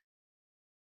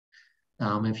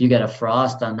 If you get a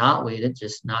frost on knotweed, it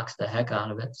just knocks the heck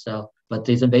out of it. So, but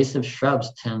these invasive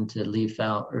shrubs tend to leaf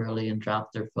out early and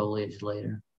drop their foliage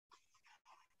later.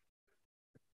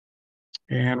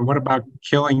 And what about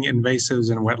killing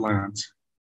invasives in wetlands?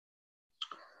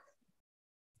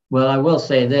 Well, I will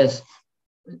say this,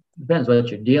 it depends what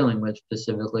you're dealing with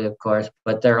specifically, of course,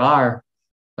 but there are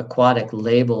aquatic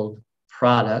labeled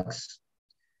products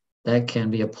that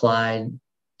can be applied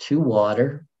to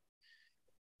water.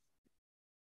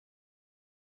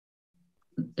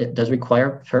 It does require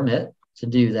a permit to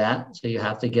do that. So you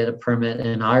have to get a permit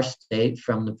in our state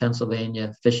from the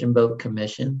Pennsylvania Fish and Boat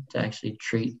Commission to actually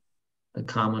treat the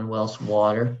Commonwealth's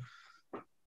water.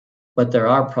 But there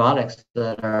are products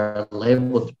that are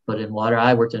labeled to put in water.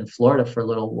 I worked in Florida for a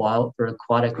little while for an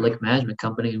aquatic lake management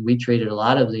company, and we treated a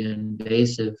lot of the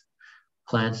invasive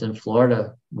plants in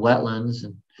Florida, wetlands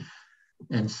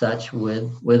and such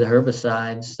with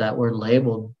herbicides that were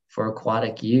labeled for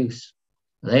aquatic use.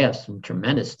 They have some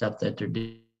tremendous stuff that they're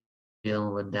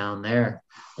dealing with down there,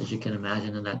 as you can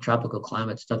imagine, in that tropical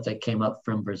climate, stuff that came up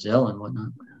from Brazil and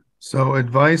whatnot. So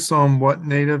advice on what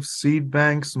native seed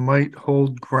banks might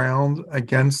hold ground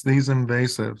against these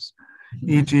invasives,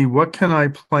 e.g. what can I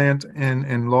plant in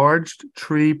enlarged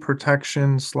tree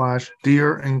protection /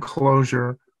 deer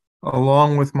enclosure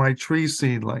along with my tree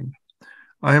seedling?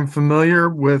 I am familiar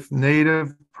with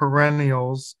native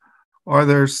perennials. Are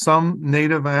there some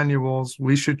native annuals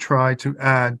we should try to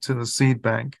add to the seed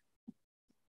bank?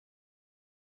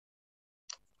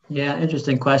 Yeah,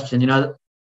 interesting question. You know,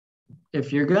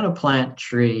 if you're going to plant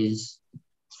trees,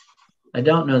 I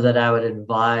don't know that I would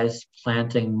advise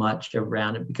planting much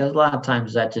around it because a lot of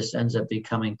times that just ends up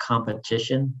becoming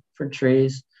competition for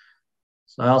trees.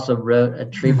 So I also wrote a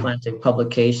tree planting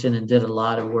publication and did a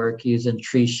lot of work using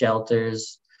tree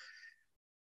shelters.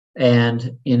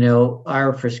 And, you know,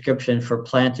 our prescription for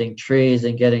planting trees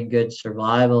and getting good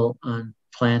survival on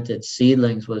planted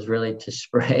seedlings was really to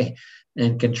spray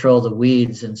and control the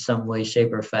weeds in some way,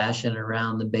 shape, or fashion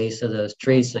around the base of those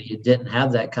trees. So you didn't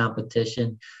have that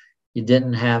competition. You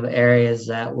didn't have areas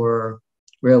that were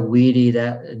real weedy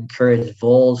that encouraged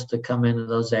voles to come into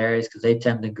those areas because they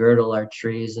tend to girdle our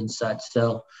trees and such.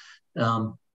 So,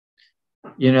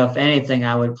 you know, if anything,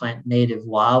 I would plant native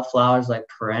wildflowers like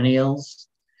perennials.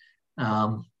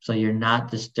 So you're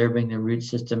not disturbing the root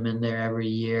system in there every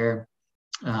year.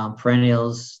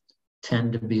 Perennials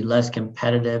tend to be less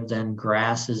competitive than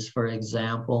grasses, for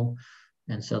example.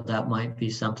 And so that might be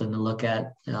something to look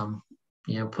at.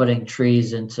 You know, putting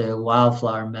trees into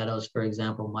wildflower meadows, for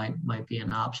example, might be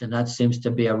an option. That seems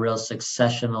to be a real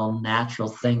successional, natural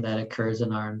thing that occurs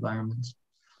in our environments.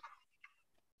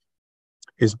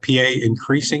 Is PA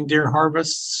increasing deer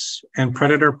harvests and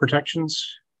predator protections?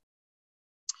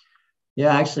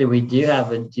 Yeah, actually, we do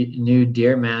have a new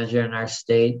deer manager in our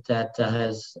state that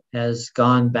has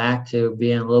gone back to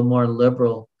being a little more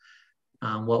liberal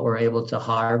on what we're able to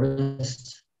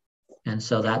harvest. And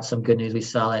so that's some good news. We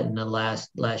saw it in the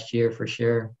last year for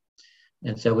sure.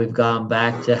 And so we've gone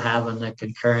back to having the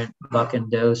concurrent buck and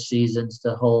doe seasons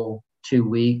the whole 2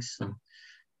 weeks.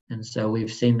 And so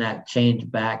we've seen that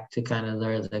change back to kind of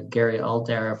the Gary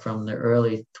Alt era from the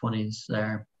early 20s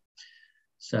there.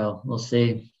 So we'll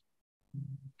see.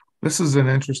 This is an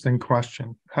interesting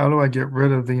question. How do I get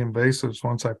rid of the invasives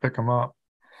once I pick them up?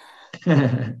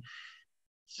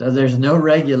 So there's no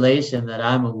regulation that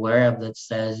I'm aware of that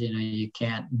says, you know, you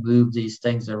can't move these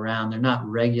things around. They're not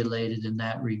regulated in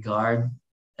that regard.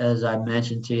 As I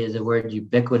mentioned to you, the word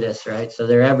ubiquitous, right? So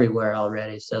they're everywhere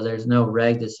already. So there's no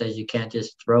reg that says you can't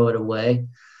just throw it away.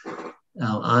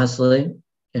 Honestly,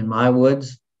 in my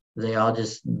woods, they all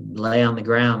just lay on the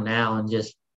ground now and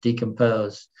just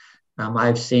decompose.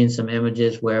 I've seen some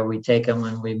images where we take them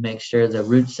and we make sure the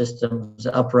root system's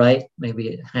upright,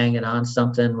 maybe hang it on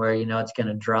something where, you know, it's going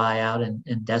to dry out and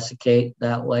desiccate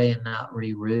that way and not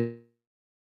reroot.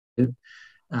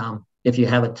 If you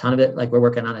have a ton of it, like we're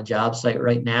working on a job site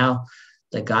right now,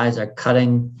 the guys are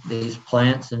cutting these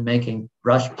plants and making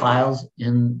brush piles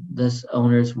in this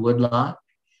owner's woodlot.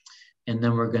 And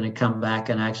then we're going to come back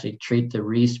and actually treat the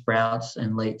resprouts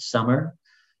in late summer.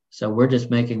 So we're just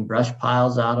making brush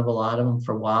piles out of a lot of them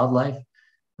for wildlife.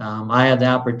 I had the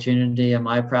opportunity on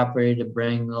my property to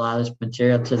bring a lot of this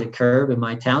material to the curb in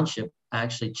my township. I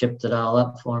actually chipped it all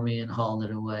up for me and hauled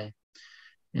it away.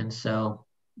 And so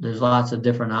there's lots of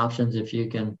different options if you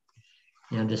can,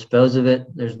 dispose of it.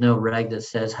 There's no reg that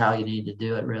says how you need to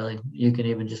do it, really. You can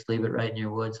even just leave it right in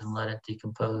your woods and let it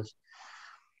decompose.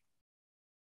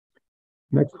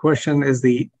 Next question is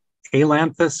the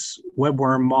Ailanthus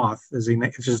webworm moth.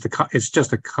 It's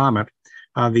just a comment.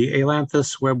 The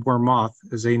Ailanthus webworm moth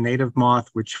is a native moth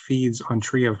which feeds on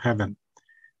tree of heaven.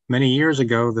 Many years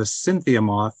ago, the Cynthia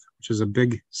moth, which is a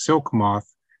big silk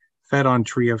moth, fed on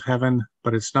tree of heaven,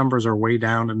 but its numbers are way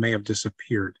down and may have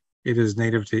disappeared. It is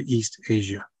native to East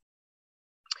Asia.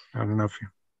 I don't know if you...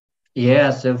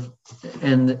 Yes,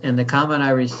 and the comment I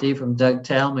received from Doug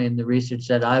Talmy and the research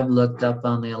that I've looked up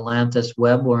on the Ailanthus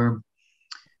webworm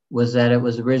was that it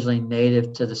was originally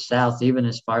native to the south, even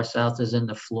as far south as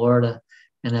into Florida,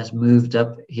 and has moved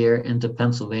up here into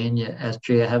Pennsylvania as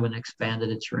tree of heaven expanded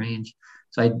its range.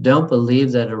 So I don't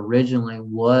believe that originally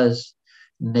was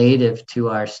native to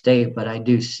our state, but I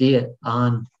do see it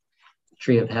on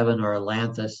tree of heaven or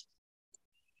Ailanthus.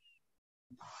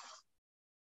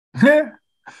 The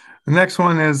next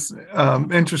one is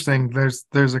interesting.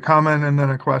 There's a comment and then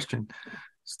a question.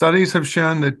 Studies have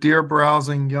shown that deer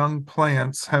browsing young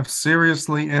plants have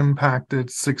seriously impacted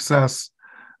success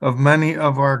of many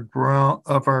of our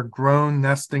grown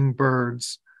nesting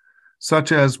birds,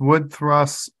 such as wood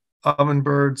thrush,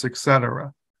 ovenbirds,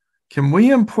 etc. Can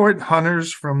we import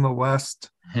hunters from the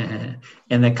West? And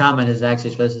the comment is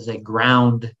actually supposed to say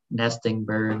ground nesting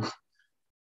birds.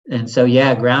 And so,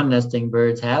 yeah, ground nesting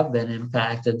birds have been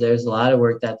impacted. There's a lot of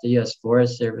work that the U.S.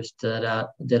 Forest Service did out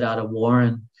of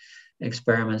Warren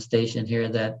Experiment Station here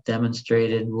that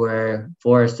demonstrated where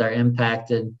forests are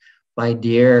impacted by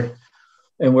deer.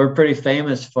 And we're pretty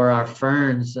famous for our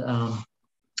ferns.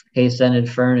 Hay-scented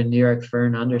fern and New York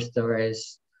fern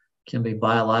understories can be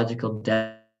biological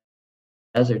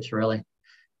deserts, really.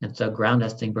 And so ground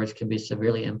nesting birds can be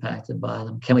severely impacted by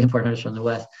them. Can we import hunters from the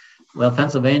West? Well,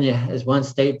 Pennsylvania is one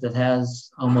state that has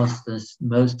almost the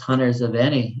most hunters of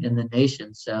any in the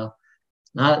nation. So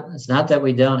it's not that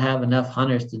we don't have enough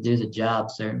hunters to do the job,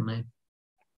 certainly.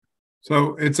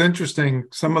 So it's interesting.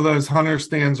 Some of those hunter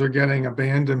stands are getting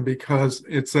abandoned because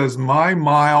it says my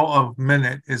mile of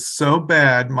minute is so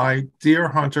bad, my deer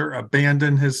hunter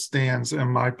abandoned his stands in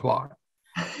my plot.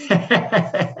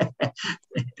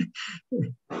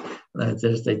 That's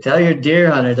interesting. Tell your deer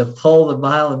hunter to pull the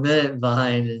mile a minute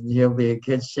behind and you'll be in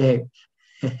good shape.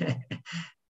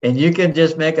 And you can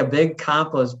just make a big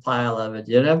compost pile of it.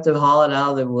 You don't have to haul it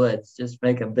out of the woods. Just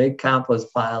make a big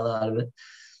compost pile out of it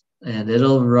and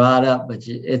it'll rot up. But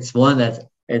it's one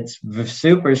it's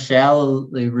super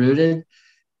shallowly rooted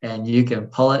and you can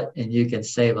pull it and you can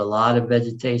save a lot of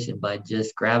vegetation by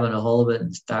just grabbing a hold of it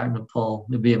and starting to pull.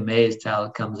 You'll be amazed how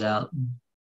it comes out.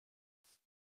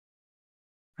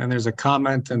 And there's a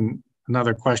comment and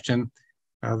another question.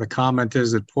 The comment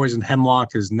is that poison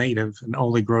hemlock is native and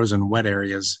only grows in wet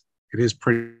areas. It is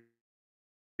pretty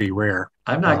rare.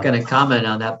 I'm not going to comment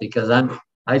on that because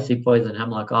I see poison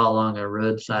hemlock all along our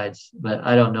roadsides, but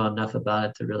I don't know enough about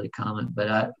it to really comment.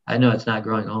 But I know it's not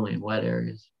growing only in wet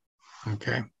areas.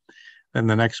 Okay. Then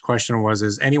the next question was,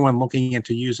 is anyone looking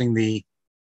into using the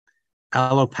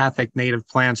allopathic native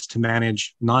plants to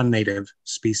manage non-native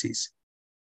species?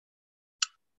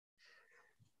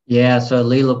 Yeah, so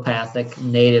allelopathic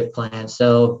native plants.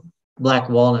 So black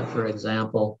walnut, for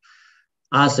example.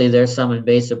 Honestly, there's some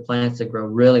invasive plants that grow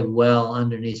really well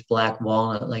underneath black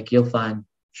walnut. Like you'll find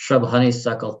shrub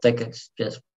honeysuckle thickets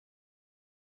just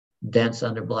dense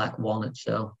under black walnut.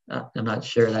 So I'm not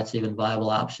sure that's even a viable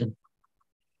option.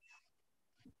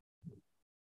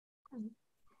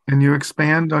 Can you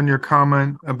expand on your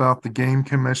comment about the Game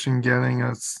Commission getting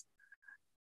us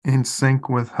in sync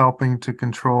with helping to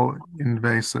control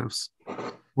invasives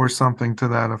or something to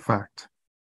that effect?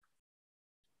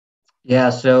 Yeah,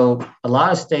 so a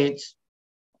lot of states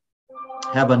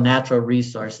have a natural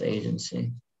resource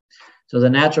agency. So the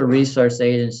Natural Resource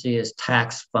Agency is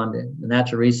tax funded. The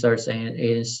Natural Resource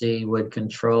Agency would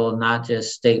control not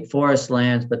just state forest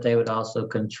lands, but they would also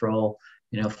control,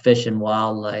 fish and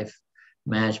wildlife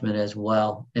management as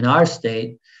well. In our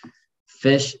state,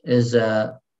 fish is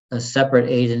a separate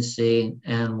agency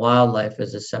and wildlife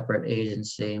is a separate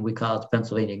agency. We call it the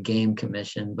Pennsylvania Game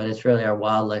Commission, but it's really our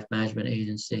wildlife management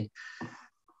agency.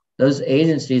 Those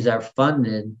agencies are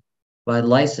funded by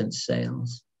license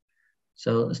sales.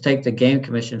 So let's take the Game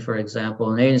Commission, for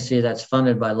example. An agency that's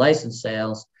funded by license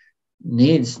sales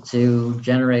needs to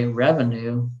generate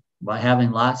revenue by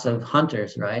having lots of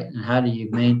hunters, right? And how do you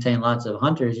maintain lots of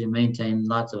hunters? You maintain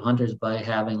lots of hunters by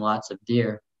having lots of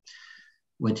deer,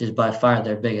 which is by far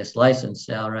their biggest license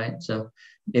sale, right? So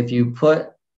if you put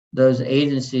those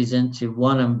agencies into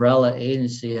one umbrella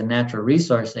agency, a natural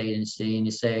resource agency, and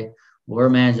you say, we're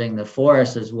managing the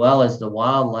forest as well as the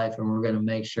wildlife, and we're going to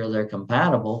make sure they're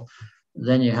compatible,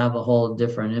 then you have a whole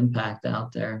different impact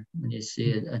out there when you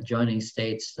see adjoining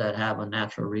states that have a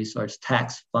natural resource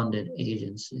tax-funded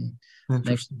agency.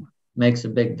 Makes a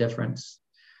big difference.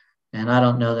 And I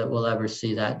don't know that we'll ever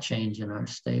see that change in our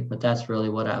state, but that's really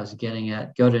what I was getting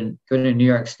at. Go to New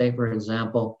York State, for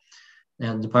example,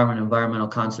 and the Department of Environmental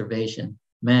Conservation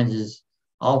manages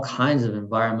all kinds of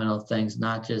environmental things,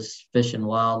 not just fish and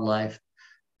wildlife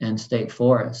and state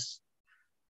forests.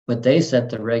 But they set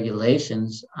the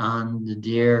regulations on the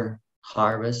deer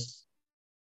harvest,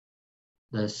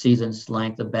 the season's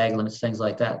length, the bag limits, things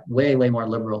like that, way, way more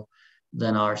liberal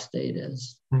than our state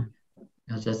is.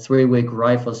 It's a 3-week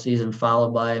rifle season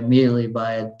followed by immediately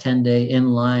by a 10-day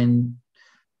inline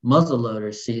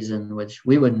muzzleloader season, which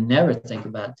we would never think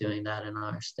about doing that in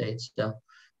our state. So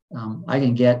I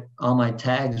can get all my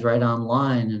tags right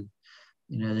online. And,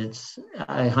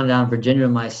 I hunted down in Virginia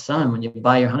with my son. When you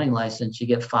buy your hunting license, you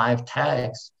get 5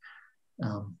 tags,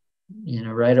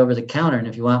 right over the counter. And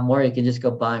if you want more, you can just go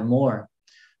buy more.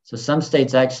 So some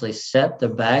states actually set the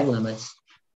bag limits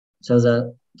so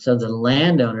the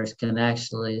landowners can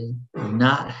actually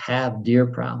not have deer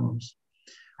problems.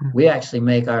 We actually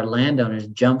make our landowners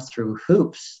jump through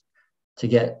hoops to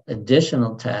get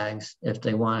additional tags if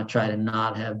they want to try to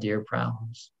not have deer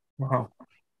problems. Wow.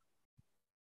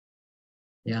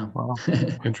 Yeah. Wow.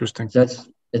 Interesting. So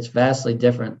it's vastly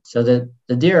different. So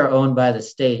the deer are owned by the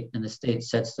state, and the state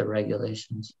sets the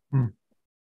regulations.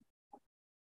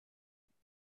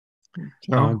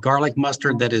 Garlic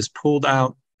mustard that is pulled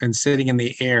out and sitting in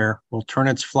the air will turn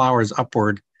its flowers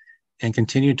upward and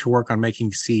continue to work on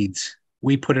making seeds.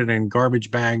 We put it in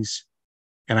garbage bags,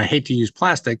 and I hate to use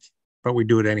plastic, but we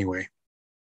do it anyway.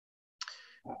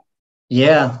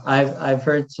 Yeah, I've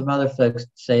heard some other folks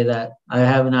say that. I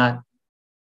have not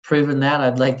proven that.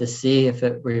 I'd like to see if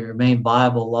it remained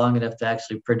viable long enough to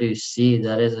actually produce seed.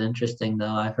 That is interesting,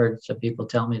 though. I've heard some people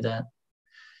tell me that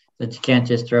you can't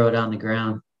just throw it on the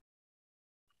ground.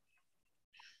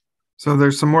 So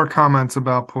there's some more comments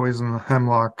about poison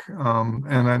hemlock,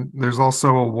 and then there's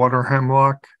also a water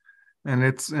hemlock, and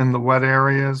it's in the wet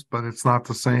areas, but it's not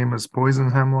the same as poison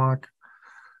hemlock.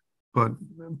 But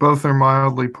both are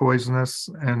mildly poisonous,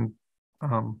 and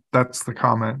that's the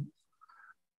comment.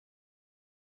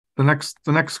 The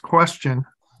next question,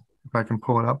 if I can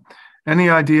pull it up. Any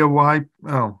idea why?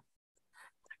 Oh,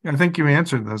 I think you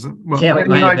answered this. Well, yeah, we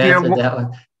might have answered that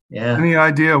one. Yeah. Any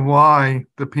idea why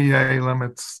the PA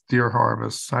limits deer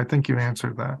harvests? I think you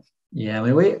answered that. Yeah,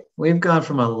 I mean, we've gone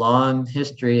from a long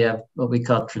history of what we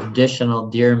call traditional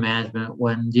deer management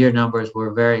when deer numbers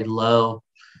were very low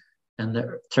in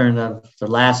the turn of the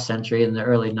last century, in the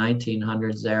early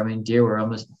 1900s there. I mean, deer were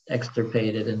almost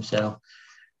extirpated. And so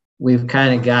we've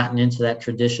kind of gotten into that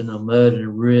traditional mode,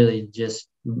 and really just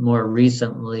more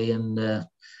recently in the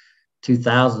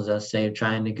 2000s, I'd say,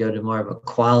 trying to go to more of a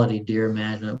quality deer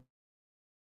management,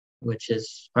 which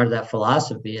is part of that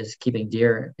philosophy, is keeping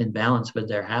deer in balance with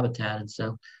their habitat. And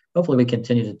so hopefully we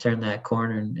continue to turn that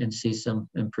corner and see some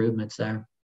improvements there.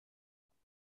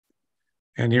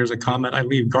 And here's a comment. I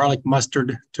leave garlic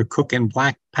mustard to cook in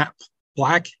black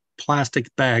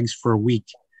plastic bags for a week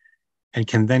and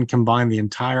can then combine the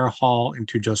entire haul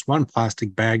into just one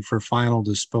plastic bag for final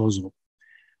disposal.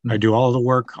 I do all the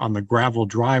work on the gravel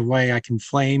driveway. I can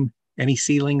flame any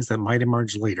seedlings that might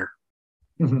emerge later.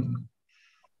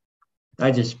 I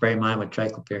just spray mine with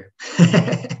triclopyr.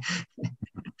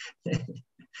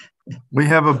 We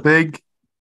have a big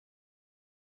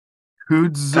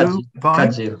kudzu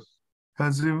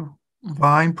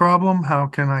vine problem. How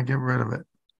can I get rid of it?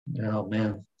 Oh,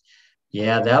 man.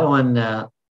 Yeah, that one,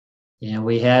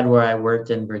 we had where I worked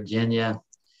in Virginia.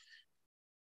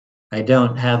 I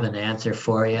don't have an answer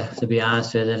for you, to be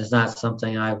honest with you. It's not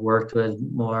something I've worked with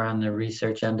more on the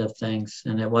research end of things.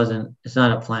 And it's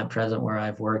not a plant present where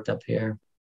I've worked up here.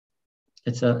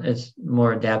 It's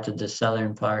more adapted to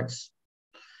southern parts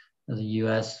of the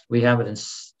U.S. We have it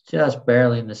just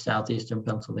barely in the southeastern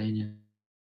Pennsylvania.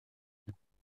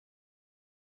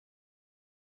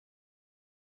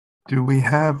 Do we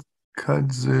have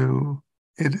kudzu?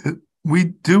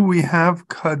 We have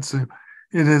kudzu.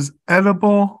 It is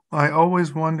edible. I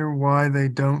always wonder why they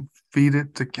don't feed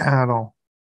it to cattle.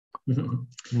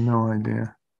 No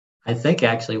idea. I think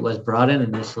actually it was brought in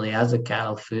initially as a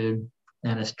cattle food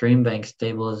and a stream bank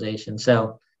stabilization.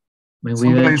 So mean,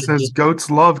 Somebody says goats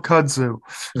love kudzu.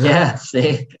 Yeah,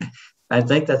 see, I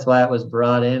think that's why it was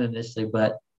brought in initially,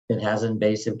 but it has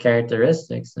invasive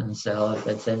characteristics. And so if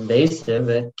it's invasive,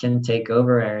 it can take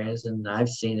over areas. And I've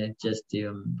seen it just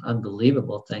do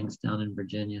unbelievable things down in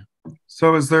Virginia.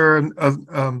 So is there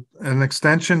an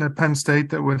extension at Penn State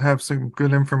that would have some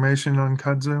good information on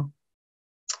kudzu?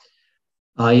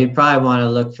 You'd probably want to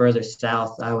look further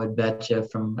south. I would bet you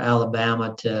from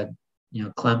Alabama to,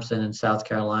 Clemson and South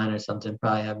Carolina or something,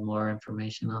 probably have more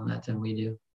information on that than we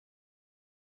do.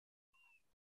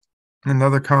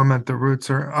 Another comment,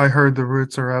 I heard the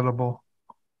roots are edible.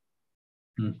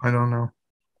 I don't know.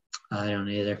 I don't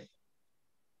either.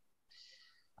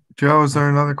 Joe, is there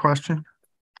another question?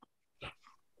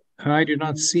 I do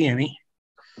not see any.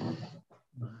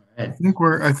 I think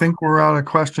we're out of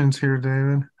questions here,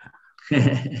 David.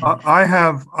 I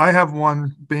have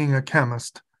one, being a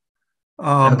chemist.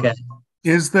 Okay.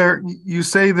 You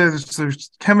say there's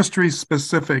chemistry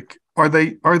specific. Are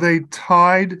they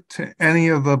tied to any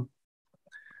of the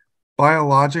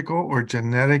biological or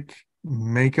genetic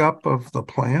makeup of the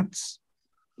plants?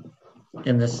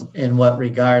 In what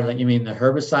regard? Like, you mean the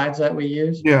herbicides that we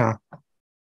use? Yeah.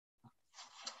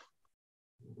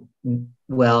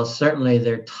 Well, certainly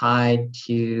they're tied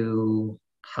to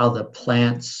how the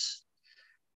plants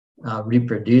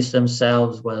reproduce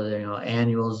themselves, whether they're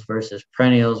annuals versus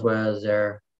perennials, whether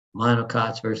they're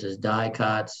monocots versus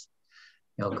dicots,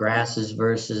 grasses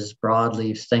versus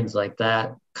broadleaves, things like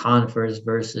that, conifers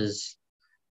versus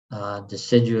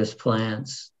deciduous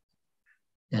plants.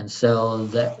 And so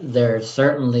there are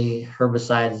certainly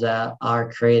herbicides that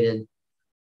are created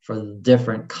for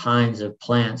different kinds of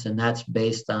plants, and that's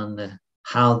based on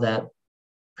how that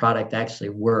product actually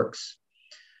works.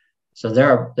 So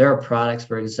there are products,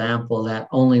 for example, that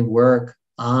only work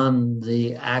on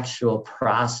the actual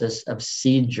process of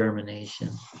seed germination.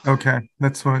 Okay,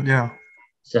 that's what, yeah.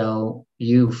 So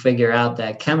you figure out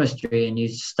that chemistry and you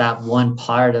stop one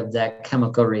part of that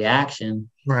chemical reaction,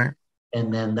 right?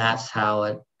 And then that's how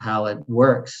it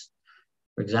works.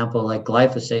 For example, like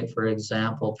glyphosate, for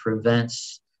example,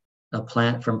 prevents a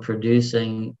plant from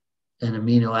producing an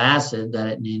amino acid that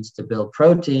it needs to build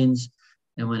proteins.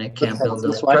 And when it can't build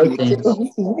those proteins,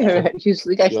 she's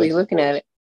actually looking at it.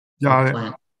 Got the it.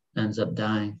 plant ends up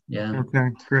dying. Yeah. Okay,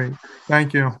 great.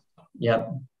 Thank you.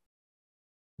 Yep.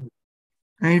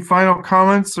 Any final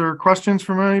comments or questions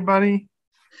from anybody?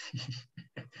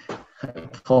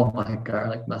 Paul, my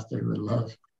garlic mustard would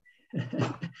love.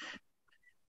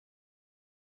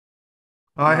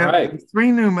 I have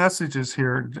 3 new messages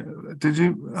here. Did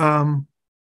you?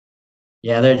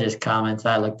 Yeah, they're just comments.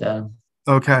 I looked at them.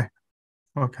 Okay.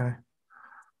 Okay.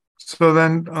 So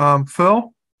then, Phil,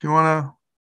 do you want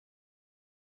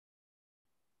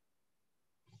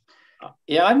to?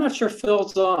 Yeah, I'm not sure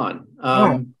Phil's on.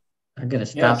 I'm going to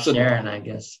stop sharing, I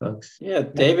guess, folks. Yeah,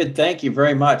 David, thank you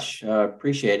very much.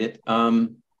 Appreciate it.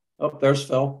 There's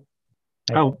Phil.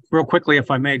 Oh, real quickly, if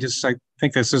I may, I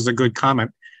think this is a good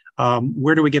comment.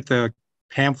 Where do we get the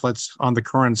pamphlets on the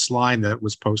current slide that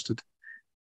was posted?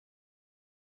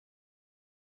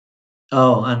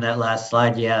 Oh, on that last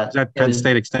slide, yeah. Is that Penn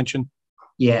State Extension?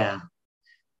 Yeah.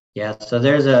 Yeah, so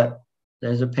there's a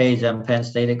page on Penn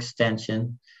State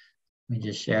Extension. Let me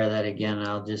just share that again.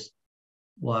 I'll just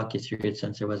walk you through it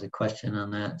since there was a question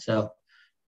on that. So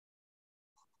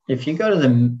if you go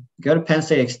to Penn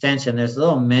State Extension, there's a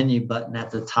little menu button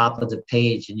at the top of the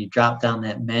page, and you drop down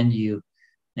that menu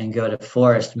and go to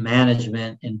Forest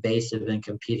Management, Invasive and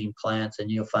Competing Plants, and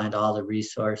you'll find all the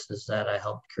resources that I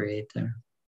helped create there.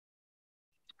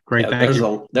 Great, thank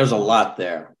you. There's a lot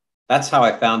there. That's how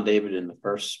I found David in the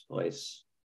first place.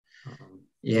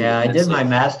 Yeah, I did my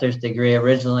master's degree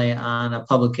originally on a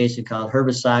publication called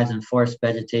Herbicides and Forest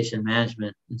Vegetation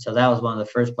Management. And so that was one of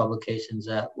the first publications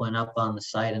that went up on the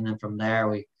site. And then from there,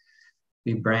 we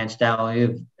branched out. We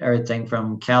have everything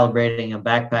from calibrating a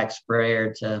backpack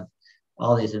sprayer to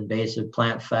all these invasive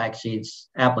plant fact sheets,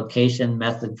 application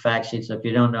method fact sheets. So if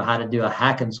you don't know how to do a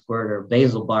hack and squirt or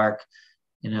basil bark,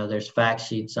 there's fact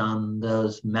sheets on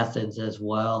those methods as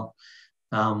well.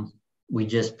 We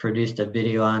just produced a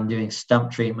video on doing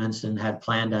stump treatments and had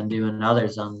planned on doing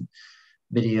others on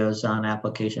videos on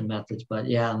application methods. But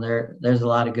yeah, there's a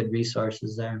lot of good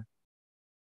resources there.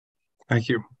 Thank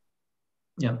you.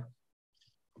 Yep.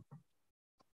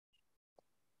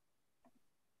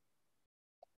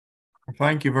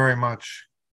 Thank you very much,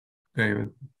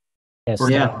 David. Yes,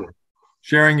 for yeah.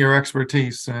 sharing your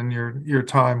expertise and your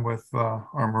time with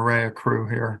our Maria crew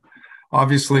here.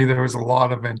 Obviously, there was a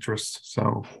lot of interest,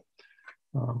 so.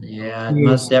 Yeah,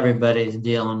 most everybody's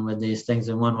dealing with these things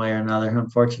in one way or another,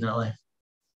 unfortunately.